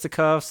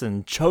fisticuffs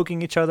and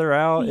choking each other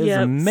out. It's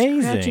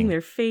amazing. Scratching their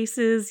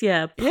faces.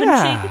 Yeah.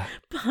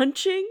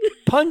 Punching.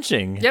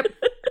 Yep.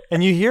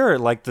 And you hear it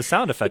like the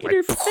sound effect. In Like,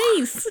 your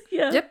face.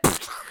 Yeah. Yep.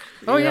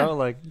 Oh, yeah.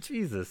 Like,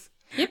 Jesus.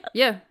 Yep.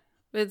 Yeah.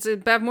 It's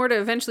Bavmorda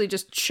eventually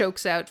just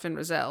chokes out Finn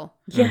Rizal.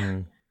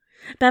 Yeah.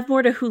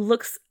 Bavmorda, who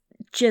looks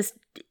just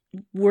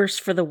worse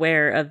for the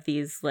wear of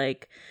these,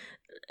 like,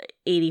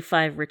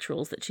 85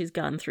 rituals that she's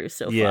gone through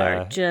so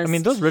far. I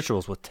mean, those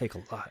rituals will take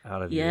a lot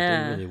out of you.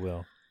 They really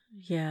will.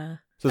 Yeah.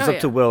 So it's up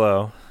to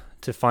Willow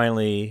to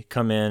finally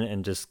come in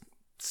and just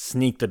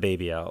sneak the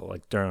baby out,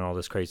 like during all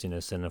this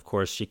craziness. And of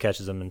course, she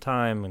catches them in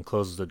time and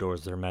closes the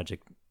doors with her magic,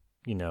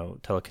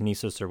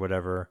 telekinesis or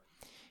whatever.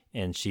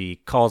 And she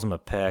calls him a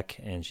peck,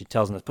 and she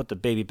tells him to put the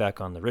baby back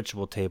on the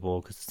ritual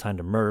table because it's time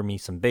to murder me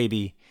some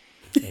baby.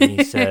 And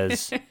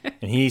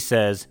he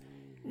says,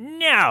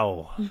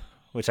 "No."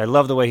 Which I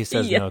love the way he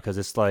says no, because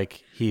it's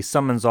like he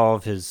summons all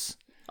his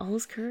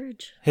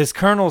courage. His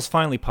kernels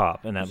finally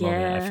pop in that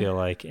moment, I feel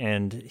like.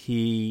 And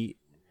he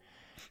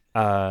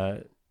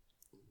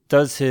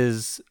does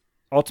his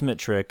ultimate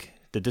trick,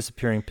 the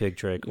disappearing pig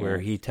trick, where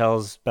he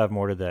tells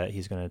Bavmorda that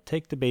he's going to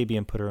take the baby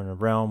and put her in a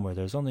realm where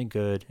there's only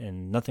good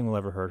and nothing will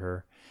ever hurt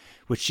her,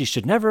 which she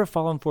should never have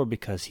fallen for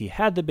because he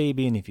had the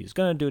baby, and if he was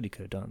going to do it, he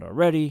could have done it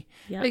already.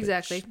 Yeah.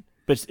 Exactly.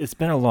 But it's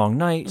been a long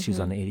night. She's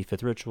on the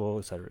 85th ritual,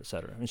 et cetera, et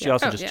cetera. And she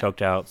also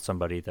choked out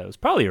somebody that was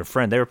probably her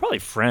friend. They were probably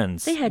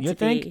friends. They had you to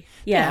think? be.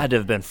 Yeah. They had to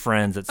have been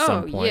friends at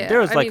some point. Yeah.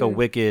 There was I a mean,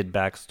 wicked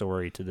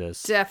backstory to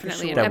this.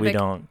 Definitely. That an we epic.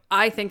 don't.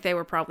 I think they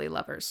were probably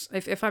lovers,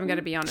 if I'm going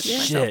to be honest with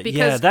myself. Shit,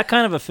 Because, that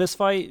kind of a fist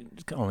fight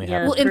only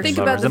happens well, and between think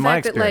about lovers, the in my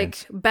fact that, like,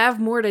 experience.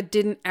 Bavmorda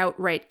didn't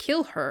outright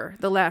kill her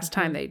the last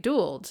time they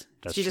dueled.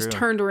 That's she just true.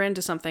 turned her into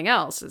something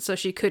else, so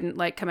she couldn't,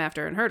 like, come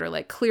after her and hurt her.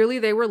 Like, clearly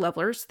they were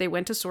lovers. They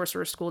went to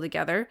sorcerer school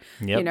together.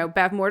 Yep.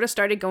 Bavmorda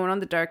started going on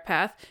the dark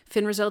path.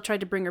 Finn Rizal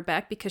tried to bring her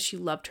back because she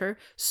loved her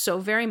so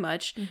very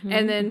much.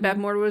 And then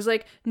Bavmorda was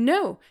like,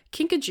 "No,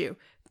 Kinkajou,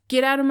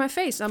 get out of my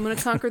face. I'm going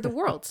to conquer the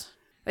world.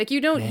 Like, you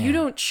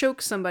don't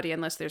choke somebody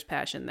unless there's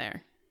passion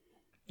there.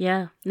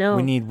 Yeah. No.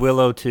 We need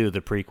Willow 2,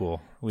 the prequel.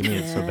 We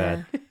need it so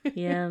bad.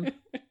 Yeah.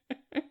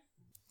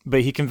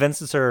 But he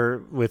convinces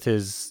her with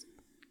his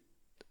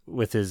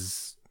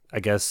I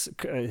guess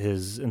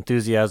his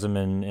enthusiasm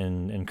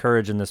and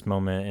courage in this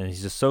moment, and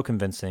he's just so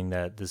convincing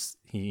that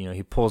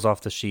he pulls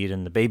off the sheet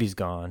and the baby's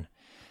gone,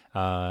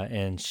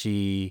 and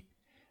she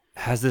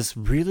has this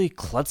really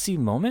klutzy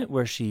moment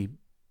where she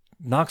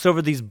knocks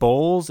over these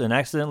bowls and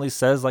accidentally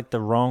says like the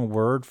wrong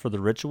word for the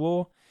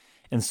ritual,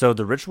 and so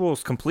the ritual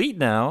is complete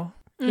now.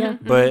 Yeah.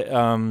 But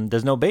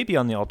there's no baby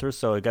on the altar,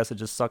 so I guess it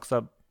just sucks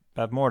up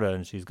Bavmorda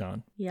and she's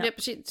gone. Yep.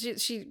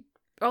 She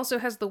also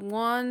has the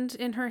wand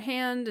in her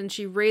hand, and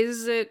she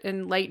raises it,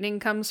 and lightning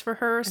comes for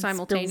her And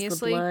simultaneously. spills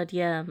the blood.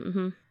 Yeah.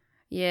 Mm-hmm.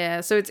 Yeah.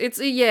 So it's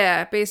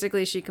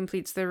basically she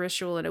completes the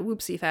ritual in a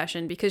whoopsie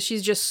fashion because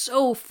she's just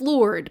so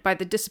floored by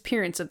the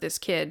disappearance of this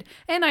kid,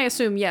 and I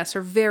assume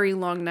her very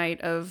long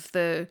night of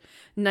the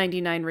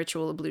 99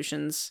 ritual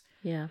ablutions.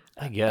 Yeah.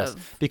 I guess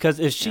because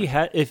if she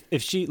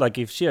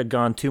had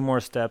gone 2 more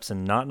steps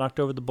and not knocked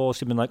over the bowl,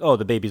 she'd been like, "Oh,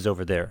 the baby's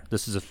over there.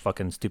 This is a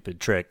fucking stupid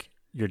trick.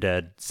 You're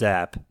dead.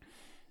 Zap.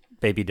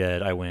 Baby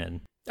dead. I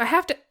win." I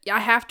have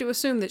to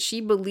assume that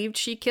she believed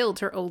she killed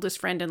her oldest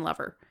friend and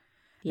lover.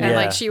 Yeah. And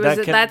like she was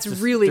that's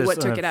really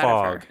what took it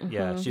out of her.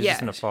 Yeah, she's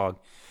just in a fog.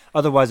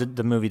 Otherwise,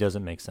 the movie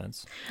doesn't make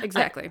sense.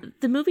 Exactly.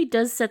 The movie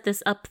does set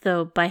this up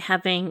though by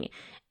having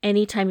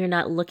anytime you're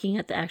not looking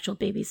at the actual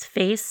baby's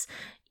face,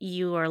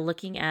 you are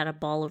looking at a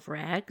ball of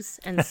rags.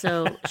 And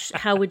so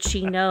how would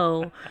she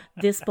know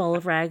this ball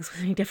of rags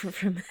was any different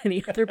from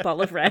any other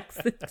ball of rags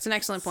That's an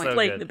excellent point. So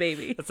playing good. the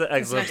baby? That's an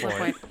excellent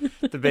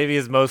point. The baby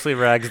is mostly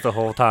rags the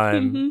whole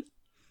time.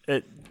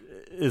 It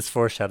is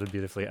foreshadowed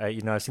beautifully.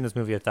 I've seen this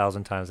movie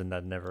 1,000 times and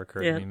that never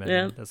occurred to me, man.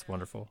 Yeah. That's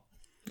wonderful.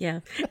 Yeah.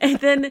 And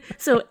then,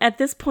 so at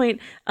this point,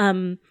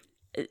 once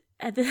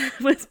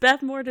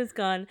Bavmorda's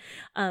gone,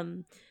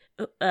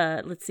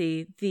 let's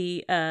see,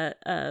 the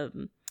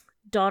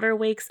daughter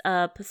wakes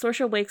up,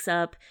 Sorsha wakes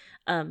up,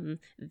 oh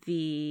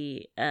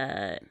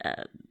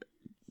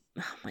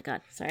my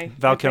god, sorry.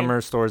 Val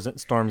Kilmer storms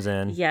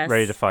in, Yes.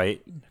 ready to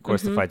fight. Of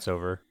course, the fight's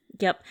over.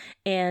 Yep.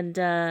 And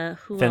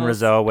who Finn else?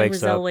 Rizal And wakes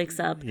Rizal up. wakes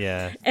up.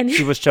 Yeah. And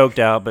She was choked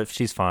out, but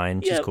she's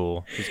fine. She's Yep.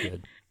 cool. She's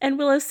good. And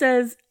Willow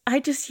says, "I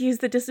just used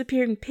the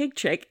disappearing pig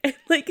trick." And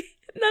like,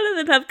 none of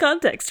them have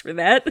context for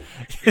that.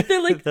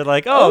 They're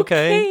like, oh,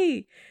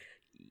 okay.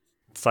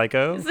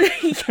 Psycho.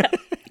 Yeah.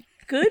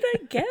 Good, I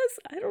guess.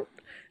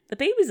 The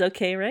baby's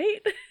okay, right?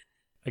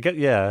 I guess,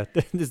 yeah.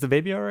 Is the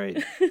baby all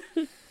right?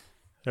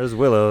 There's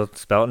Willow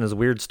spouting his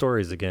weird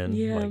stories again.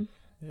 Yeah.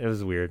 It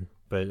was weird.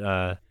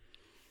 But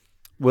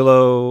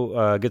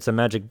Willow gets a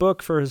magic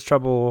book for his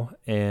trouble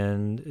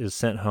and is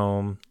sent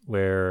home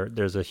where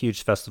there's a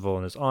huge festival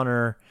in his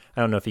honor.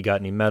 I don't know if he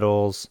got any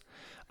medals.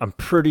 I'm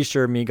pretty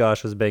sure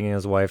Migosh was begging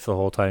his wife the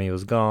whole time he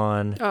was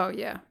gone. Oh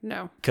yeah,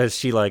 no. Because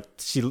she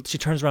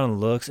turns around and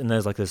looks, and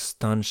there's like this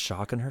stunned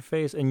shock in her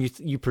face, and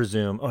you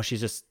presume, oh, she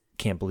just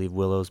can't believe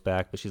Willow's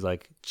back, but she's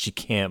like, she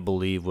can't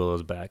believe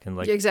Willow's back, and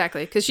like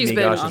exactly, because she's Migosh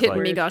been is hitting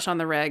like, Migosh on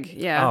the reg.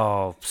 Yeah.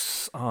 oh,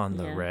 on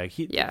the Yeah. reg.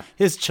 Yeah.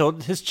 His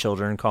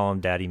children call him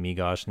Daddy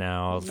Migosh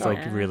now. It's like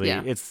Yeah. really,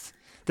 Yeah.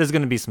 there's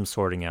going to be some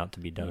sorting out to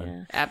be done.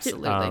 Yeah.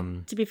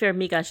 Absolutely. To be fair,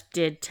 Migosh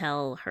did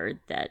tell her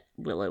that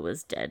Willow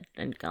was dead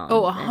and gone.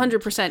 Oh, and-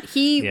 100%.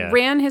 He Yeah.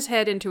 ran his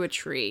head into a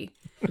tree,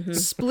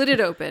 split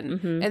it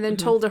open, and then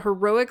told a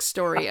heroic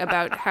story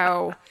about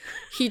how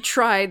he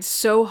tried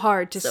so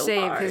hard to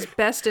save his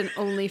best and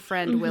only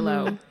friend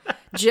Willow,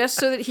 just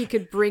so that he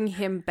could bring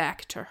him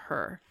back to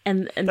her.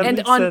 And That And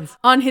makes on sense.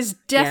 on his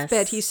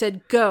deathbed, Yes. he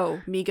said,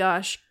 "Go,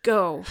 Migosh,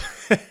 go.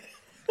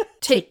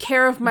 Take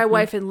care of my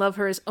wife and love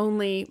her as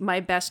only my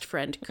best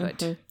friend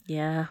could."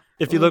 yeah.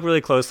 If you look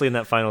really closely in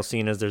that final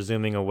scene as they're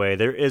zooming away,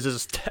 there is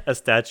a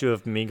statue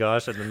of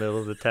Migosh in the middle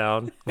of the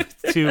town with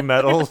 2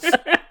 medals.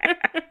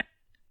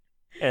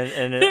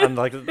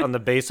 And on the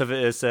base of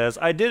it, it says,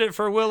 "I did it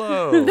for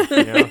Willow."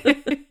 You know?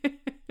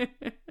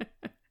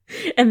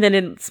 And then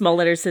in small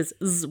letters says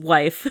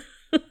wife.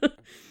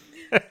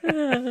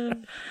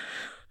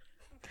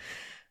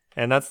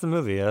 And that's the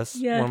movie. That's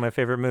Yeah. one of my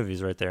favorite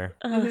movies right there.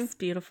 Oh, it's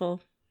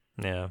beautiful.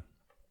 Yeah.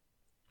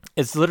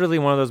 It's literally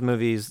one of those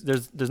movies.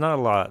 There's not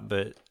a lot,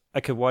 but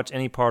I could watch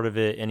any part of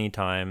it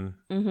anytime.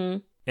 Mm-hmm.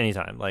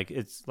 Anytime. Like,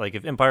 it's like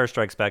if Empire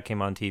Strikes Back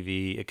came on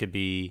TV, it could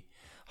be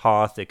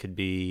Hoth, it could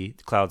be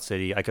Cloud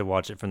City. I could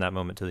watch it from that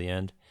moment to the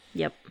end.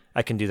 Yep.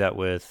 I can do that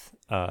with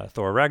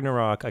Thor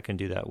Ragnarok. I can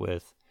do that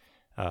with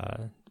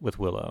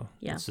Willow.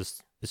 Yeah. It's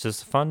just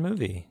a fun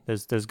movie.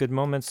 There's good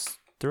moments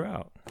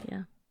throughout.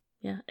 Yeah.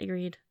 Yeah.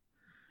 Agreed.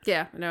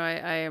 Yeah, no,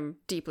 I am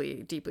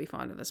deeply, deeply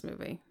fond of this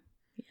movie.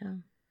 Yeah.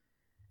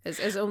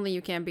 As only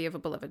you can be of a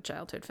beloved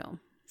childhood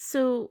film.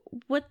 So,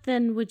 what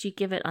then would you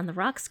give it on the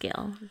rock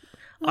scale?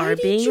 are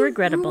being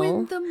regrettable,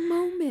 ruin the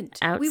moment?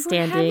 outstanding, We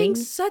were having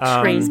such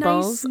a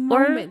praiseballs, nice or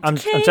moment. I'm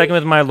checking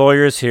with my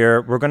lawyers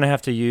here. We're going to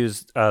have to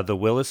use the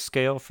Willis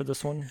scale for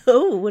this one.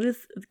 Oh, what is?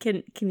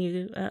 Can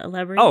you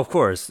elaborate? Oh, of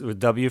course. With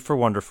W for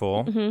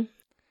wonderful, Mm-hmm.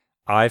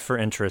 I for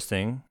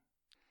interesting,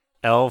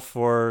 L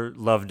for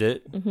loved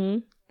it, Mm-hmm.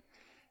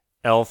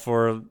 L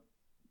for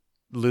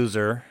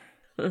loser,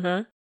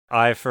 Uh-huh.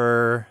 I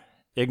for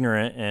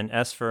ignorant, and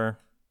S for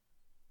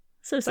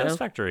So.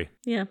 satisfactory.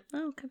 Yeah.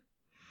 Oh, okay.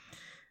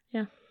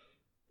 Yeah.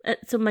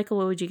 So, Michael,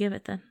 what would you give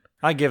it then?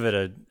 I give it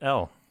a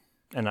L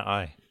and an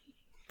I.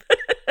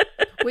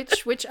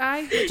 Which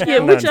eye? Which Yeah,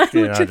 L? which I'm just eye?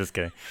 kidding. Which I'm just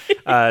kidding.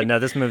 No,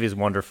 this movie is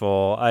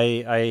wonderful.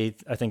 I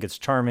think it's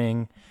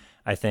charming.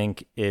 I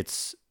think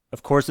it's,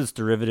 of course, it's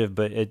derivative,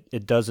 but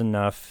it does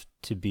enough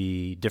to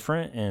be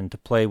different and to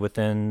play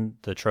within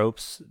the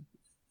tropes.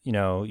 You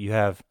know, you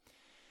have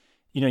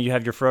your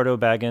Frodo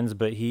Baggins,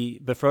 but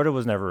Frodo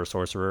was never a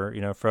sorcerer.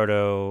 You know,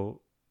 Frodo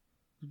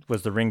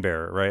was the ring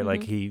bearer, right?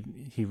 Like he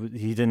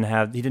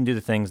didn't do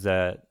the things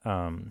that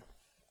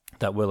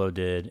that Willow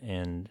did,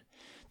 and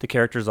the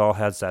characters all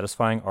had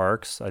satisfying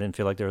arcs. I didn't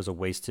feel like there was a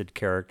wasted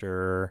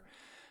character.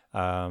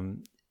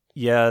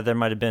 Yeah, there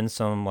might have been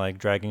some like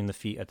dragging the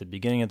feet at the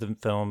beginning of the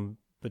film,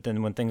 but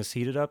then when things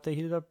heated up, they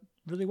heated up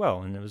really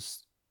well, and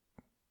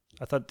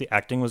I thought the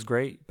acting was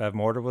great. Bev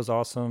Morter was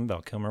awesome.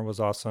 Val Kilmer was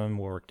awesome.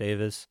 Warwick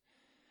Davis,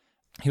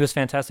 he was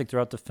fantastic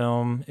throughout the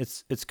film.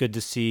 It's good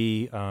to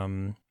see,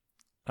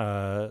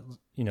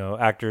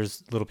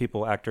 actors, little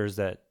people actors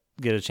that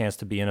get a chance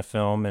to be in a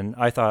film. And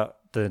I thought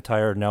the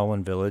entire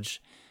Nelwyn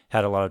Village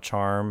had a lot of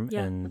charm,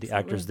 Yeah, and the absolutely.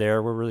 actors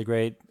there were really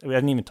great. We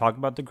didn't even talk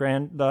about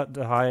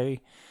the high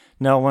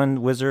Nelwyn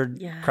wizard,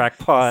 Yeah,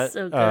 crackpot,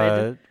 so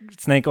good.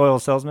 snake oil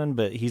salesman,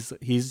 but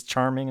he's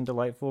charming and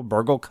delightful.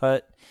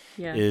 Burglecut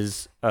Yeah.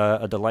 is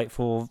a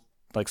delightful,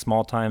 like,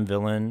 small time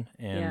villain,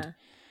 Yeah.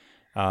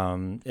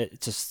 and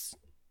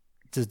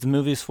the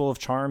movie is full of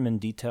charm and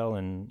detail,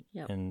 and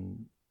Yep.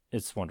 and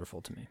it's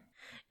wonderful to me.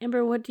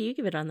 Amber, what do you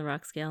give it on the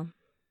rock scale?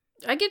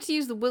 I get to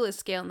use the Willis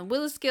scale, and the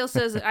Willis scale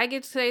says that I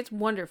get to say it's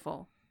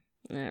wonderful.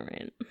 All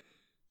right.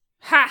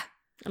 Ha!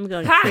 I'm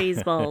going Ha!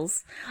 craze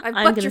balls. I've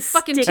I'm bucked gonna your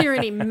fucking stick-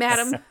 tyranny,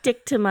 madam.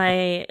 Stick to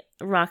my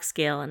rock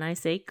scale, and I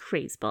say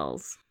craze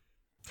balls.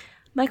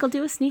 Michael,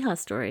 do a Sneha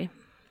story.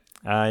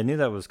 I knew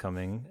that was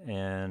coming,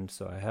 and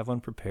so I have one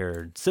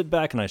prepared. Sit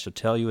back, and I shall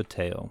tell you a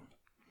tale.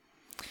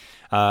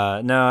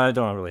 No, I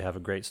don't really have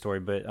a great story,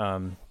 but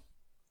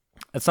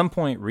at some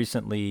point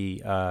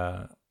recently,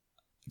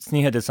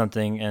 Sneha did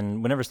something,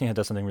 and whenever Sneha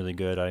does something really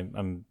good,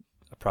 I'm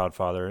a proud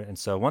father. And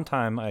so one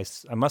time I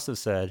must have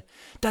said,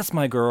 "That's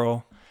my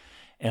girl,"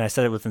 and I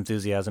said it with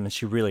enthusiasm, and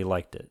she really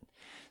liked it.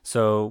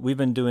 So we've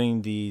been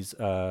doing these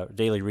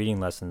daily reading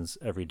lessons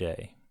every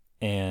day,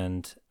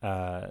 and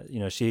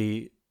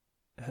she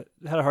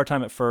had a hard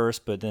time at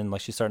first, but then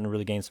like she's starting to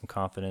really gain some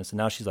confidence, and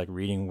now she's like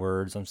reading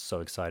words. I'm so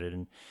excited,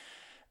 and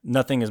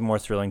nothing is more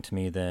thrilling to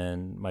me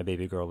than my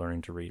baby girl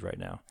learning to read right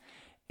now.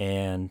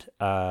 And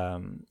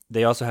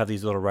they also have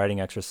these little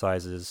writing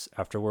exercises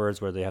afterwards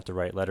where they have to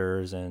write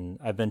letters, and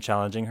I've been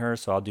challenging her,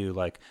 so I'll do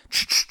like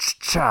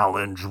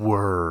challenge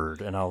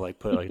word, and I'll like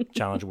put like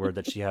challenge word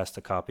that she has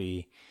to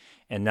copy.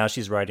 And now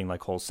she's writing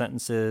like whole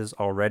sentences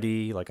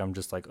already. Like I'm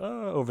just like,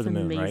 oh, over the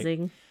moon, right?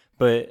 Amazing.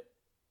 But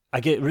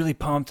I get really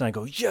pumped and I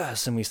go,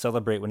 yes, and we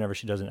celebrate whenever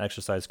she does an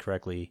exercise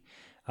correctly.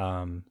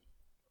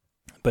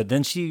 But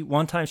then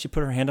one time she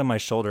put her hand on my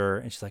shoulder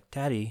and she's like,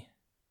 "Daddy,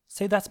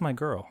 say that's my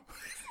girl."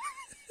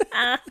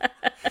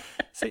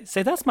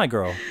 say that's my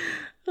girl.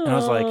 And I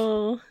was like,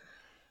 Oh,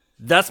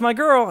 "That's my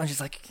girl." And she's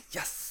like,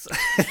 "Yes."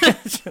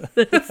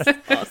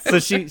 So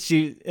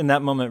she in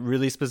that moment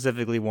really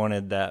specifically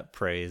wanted that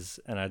praise,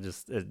 and I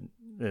just it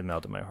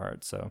melted my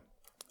heart. So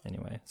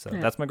anyway,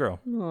 that's my girl.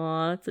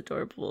 aw, that's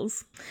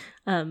adorables.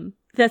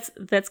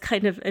 That's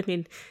kind of. I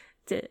mean,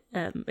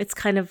 it's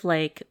kind of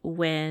like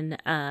when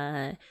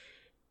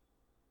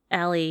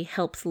Allie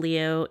helps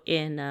Leo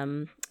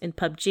in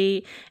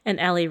PUBG, and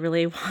Allie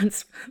really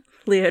wants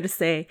Leo to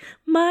say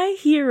 "my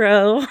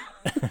hero."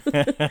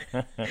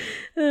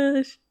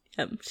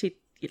 She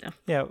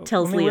Yeah,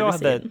 tells we Leo all to have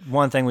say that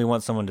one thing we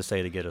want someone to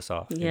say to get us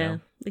off. you Yeah. know?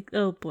 Like,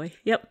 oh boy.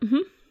 Yep.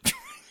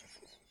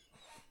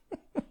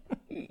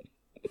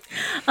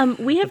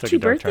 We have took a two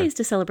dark turn. birthdays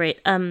to celebrate.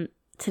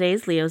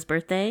 Today's Leo's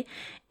birthday,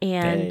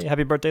 and Hey,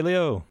 happy birthday,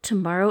 Leo.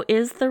 tomorrow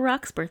is The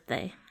Rock's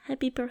birthday.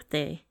 Happy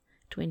birthday,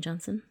 Dwayne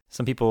Johnson.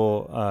 Some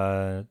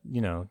people,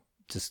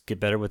 just get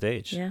better with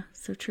age. Yeah,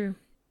 so true.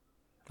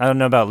 I don't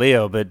know about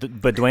Leo, but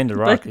Dwayne The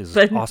Rock is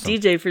but awesome.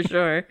 DJ for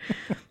sure.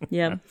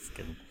 Yeah. Just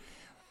kidding.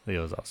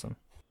 Leo's awesome.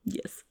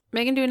 Yes.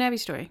 Megan, do an Abby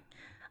story.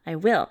 I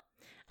will.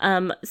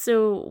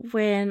 So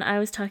when I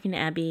was talking to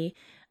Abby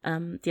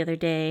the other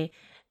day,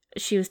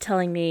 she was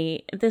telling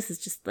me, this is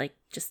just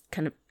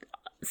kind of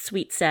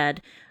sweet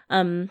sad.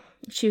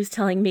 She was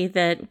telling me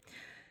that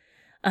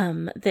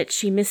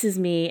she misses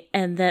me,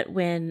 and that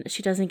when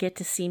she doesn't get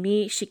to see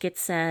me, she gets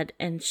sad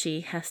and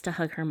she has to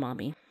hug her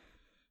mommy.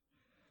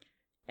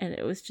 And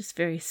it was just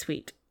very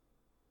sweet.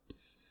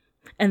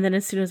 And then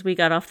as soon as we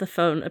got off the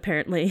phone,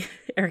 apparently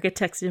Erica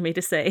texted me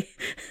to say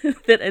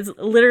that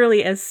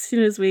literally as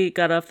soon as we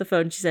got off the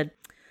phone, she said,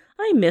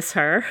 I miss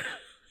her.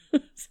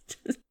 It's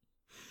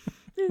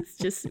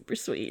just super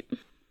sweet.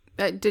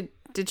 Did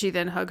she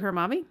then hug her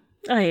mommy?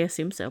 I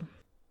assume so.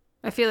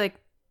 I feel like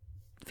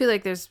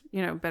there's,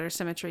 better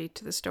symmetry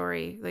to the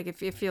story. Like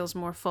it feels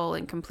more full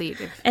and complete.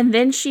 And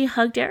then she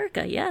hugged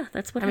Erica. Yeah,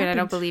 that's what happened. I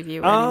don't believe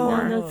you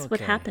anymore. anymore. That's what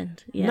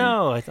happened. Yeah.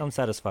 No, I'm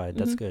satisfied.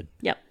 That's good.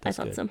 Yep, That's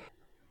I thought good. so.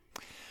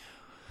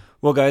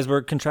 Well, guys,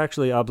 we're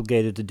contractually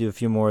obligated to do a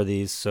few more of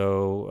these,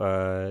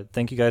 so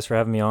thank you guys for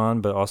having me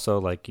on, but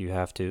also, you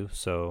have to,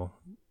 so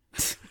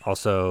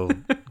also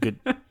good.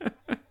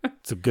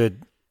 It's a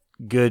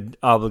good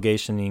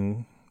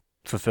obligation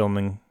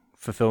fulfillment.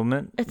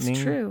 It's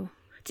true.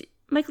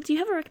 Michael, do you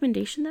have a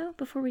recommendation, though,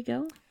 before we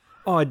go?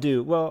 Oh, I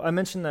do. Well, I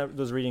mentioned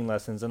those reading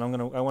lessons, and I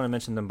want to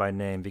mention them by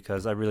name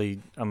because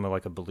I'm a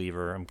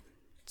believer. I'm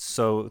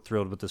so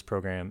thrilled with this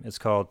program. It's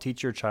called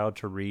Teach Your Child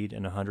to Read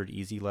in 100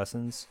 Easy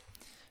Lessons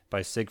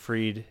by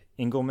Siegfried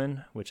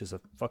Engelman, which is a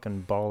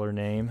fucking baller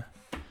name.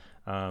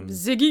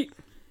 Ziggy.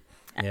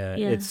 Yeah,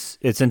 it's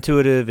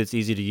intuitive. It's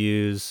easy to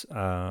use.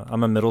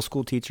 I'm a middle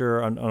school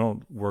teacher. I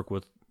don't work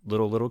with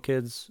little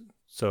kids,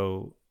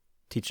 so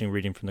teaching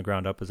reading from the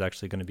ground up is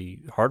actually going to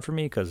be hard for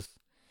me because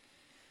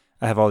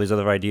I have all these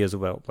other ideas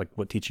about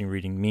what teaching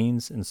reading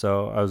means. And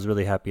so I was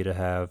really happy to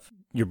have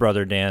your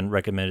brother Dan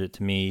recommend it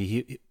to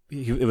me.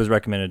 It was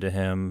recommended to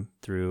him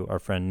through our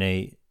friend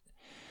Nate.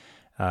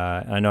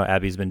 I know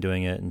Abby's been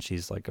doing it, and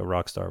she's like a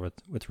rock star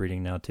with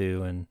reading now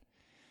too. And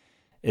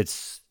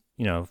it's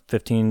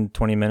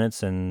 15-20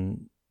 minutes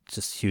and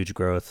just huge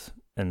growth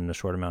in a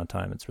short amount of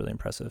time. It's really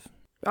impressive.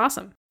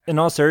 Awesome. In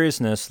all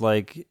seriousness,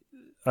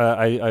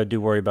 I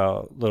do worry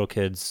about little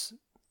kids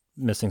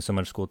missing so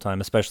much school time,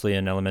 especially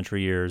in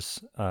elementary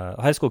years.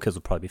 High school kids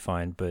will probably be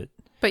fine, but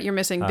you're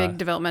missing big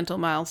developmental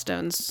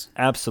milestones.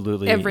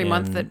 Absolutely. Every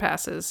month that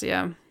passes,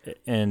 yeah.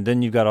 And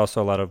then you've got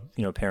also a lot of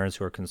parents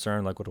who are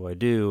concerned, what do I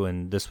do?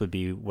 And this would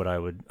be what I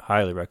would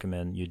highly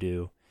recommend you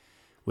do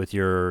with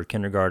your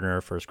kindergartner,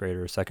 first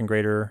grader, second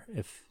grader,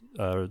 if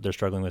they're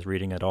struggling with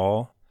reading at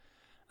all.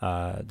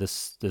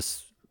 This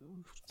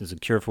is a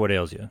cure for what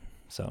ails you.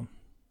 So,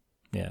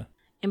 yeah.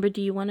 Amber,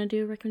 do you want to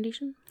do a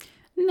recommendation?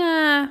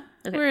 Nah,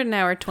 okay. We're at an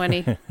hour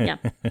 20. Yeah.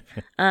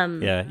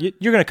 Yeah,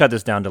 you're going to cut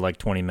this down to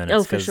 20 minutes.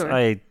 Oh, for sure.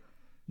 I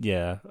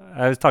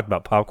was talking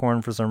about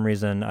popcorn for some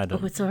reason.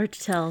 It's so hard to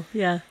tell.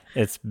 Yeah.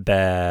 It's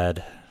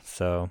bad.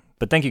 So,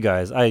 but thank you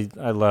guys. I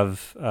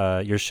love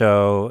your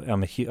show.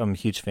 I'm a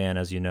huge fan,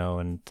 as you know,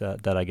 and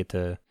that I get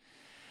to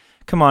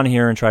come on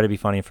here and try to be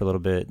funny for a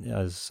little bit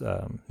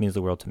means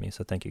the world to me.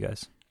 So thank you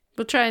guys.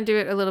 We'll try and do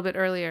it a little bit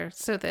earlier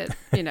so that,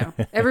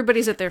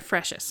 everybody's at their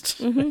freshest.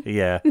 Mm-hmm.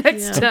 Yeah.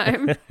 Next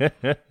time.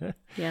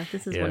 Yeah,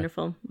 this is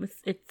wonderful.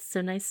 It's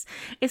so nice.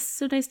 It's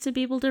so nice to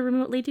be able to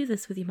remotely do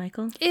this with you,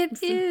 Michael.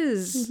 It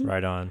is. Mm-hmm.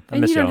 Right on.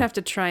 And you don't have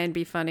to try and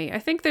be funny. I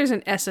think there's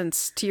an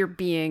essence to your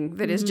being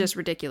that is just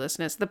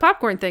ridiculousness. The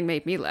popcorn thing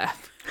made me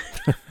laugh.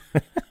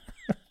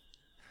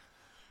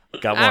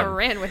 Got one. I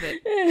ran with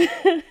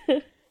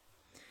it.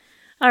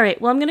 All right.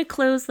 Well, I'm going to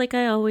close like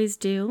I always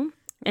do.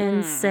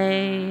 And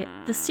say,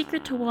 the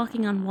secret to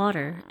walking on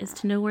water is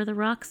to know where the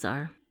rocks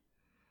are.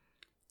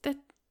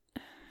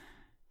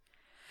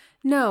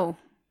 No,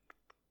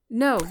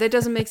 that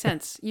doesn't make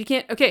sense. You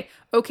can't.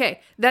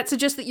 Okay. That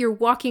suggests that you're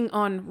walking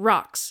on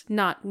rocks,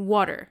 not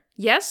water.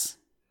 Yes?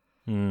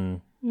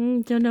 No.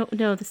 The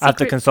secret... I have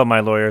to consult my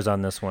lawyers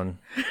on this one.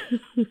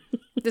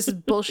 This is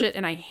bullshit,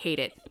 and I hate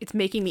it. It's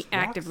making me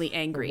actively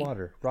angry.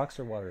 Water. Rocks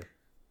or water?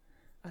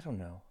 I don't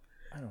know.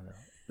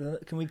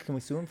 Can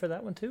we sue him for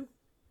that one too?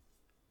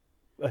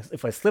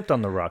 If I slipped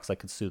on the rocks, I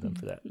could sue them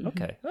for that. Mm-hmm.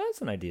 Okay, well,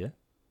 that's an idea.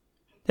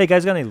 Hey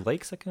guys, got any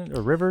lakes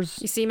or rivers?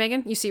 You see,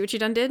 Megan? You see what you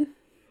done did?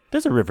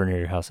 There's a river near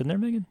your house, isn't there,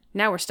 Megan?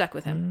 Now we're stuck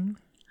with him.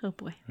 Oh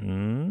boy.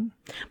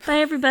 Bye,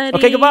 everybody.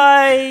 Okay,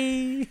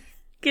 goodbye.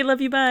 Okay,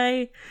 love you.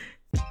 Bye.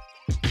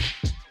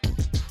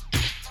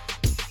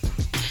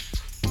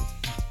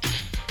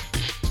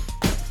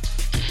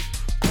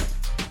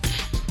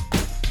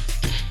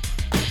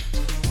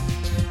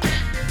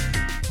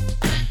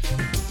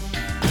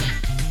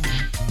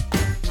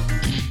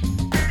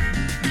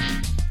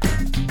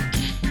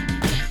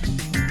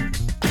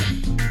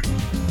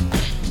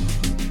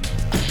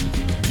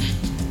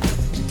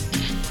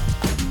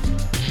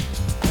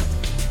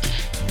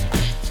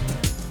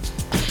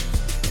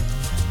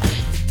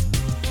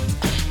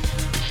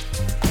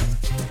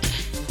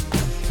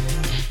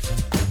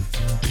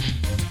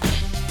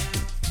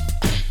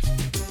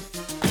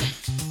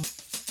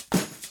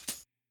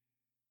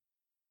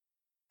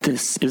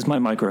 This is my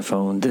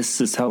microphone. This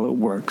is how it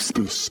works.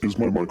 This is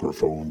my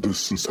microphone.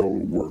 This is how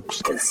it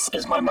works. This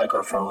is my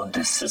microphone.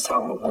 This is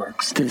how it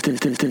works.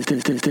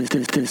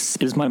 This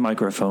is my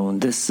microphone.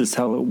 This is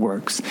how it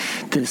works.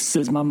 This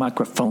is my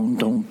microphone.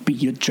 Don't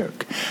be a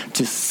jerk.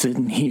 Just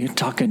sitting here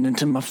talking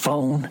into my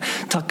phone.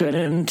 Talking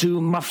into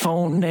my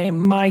phone.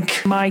 Name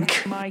Mike.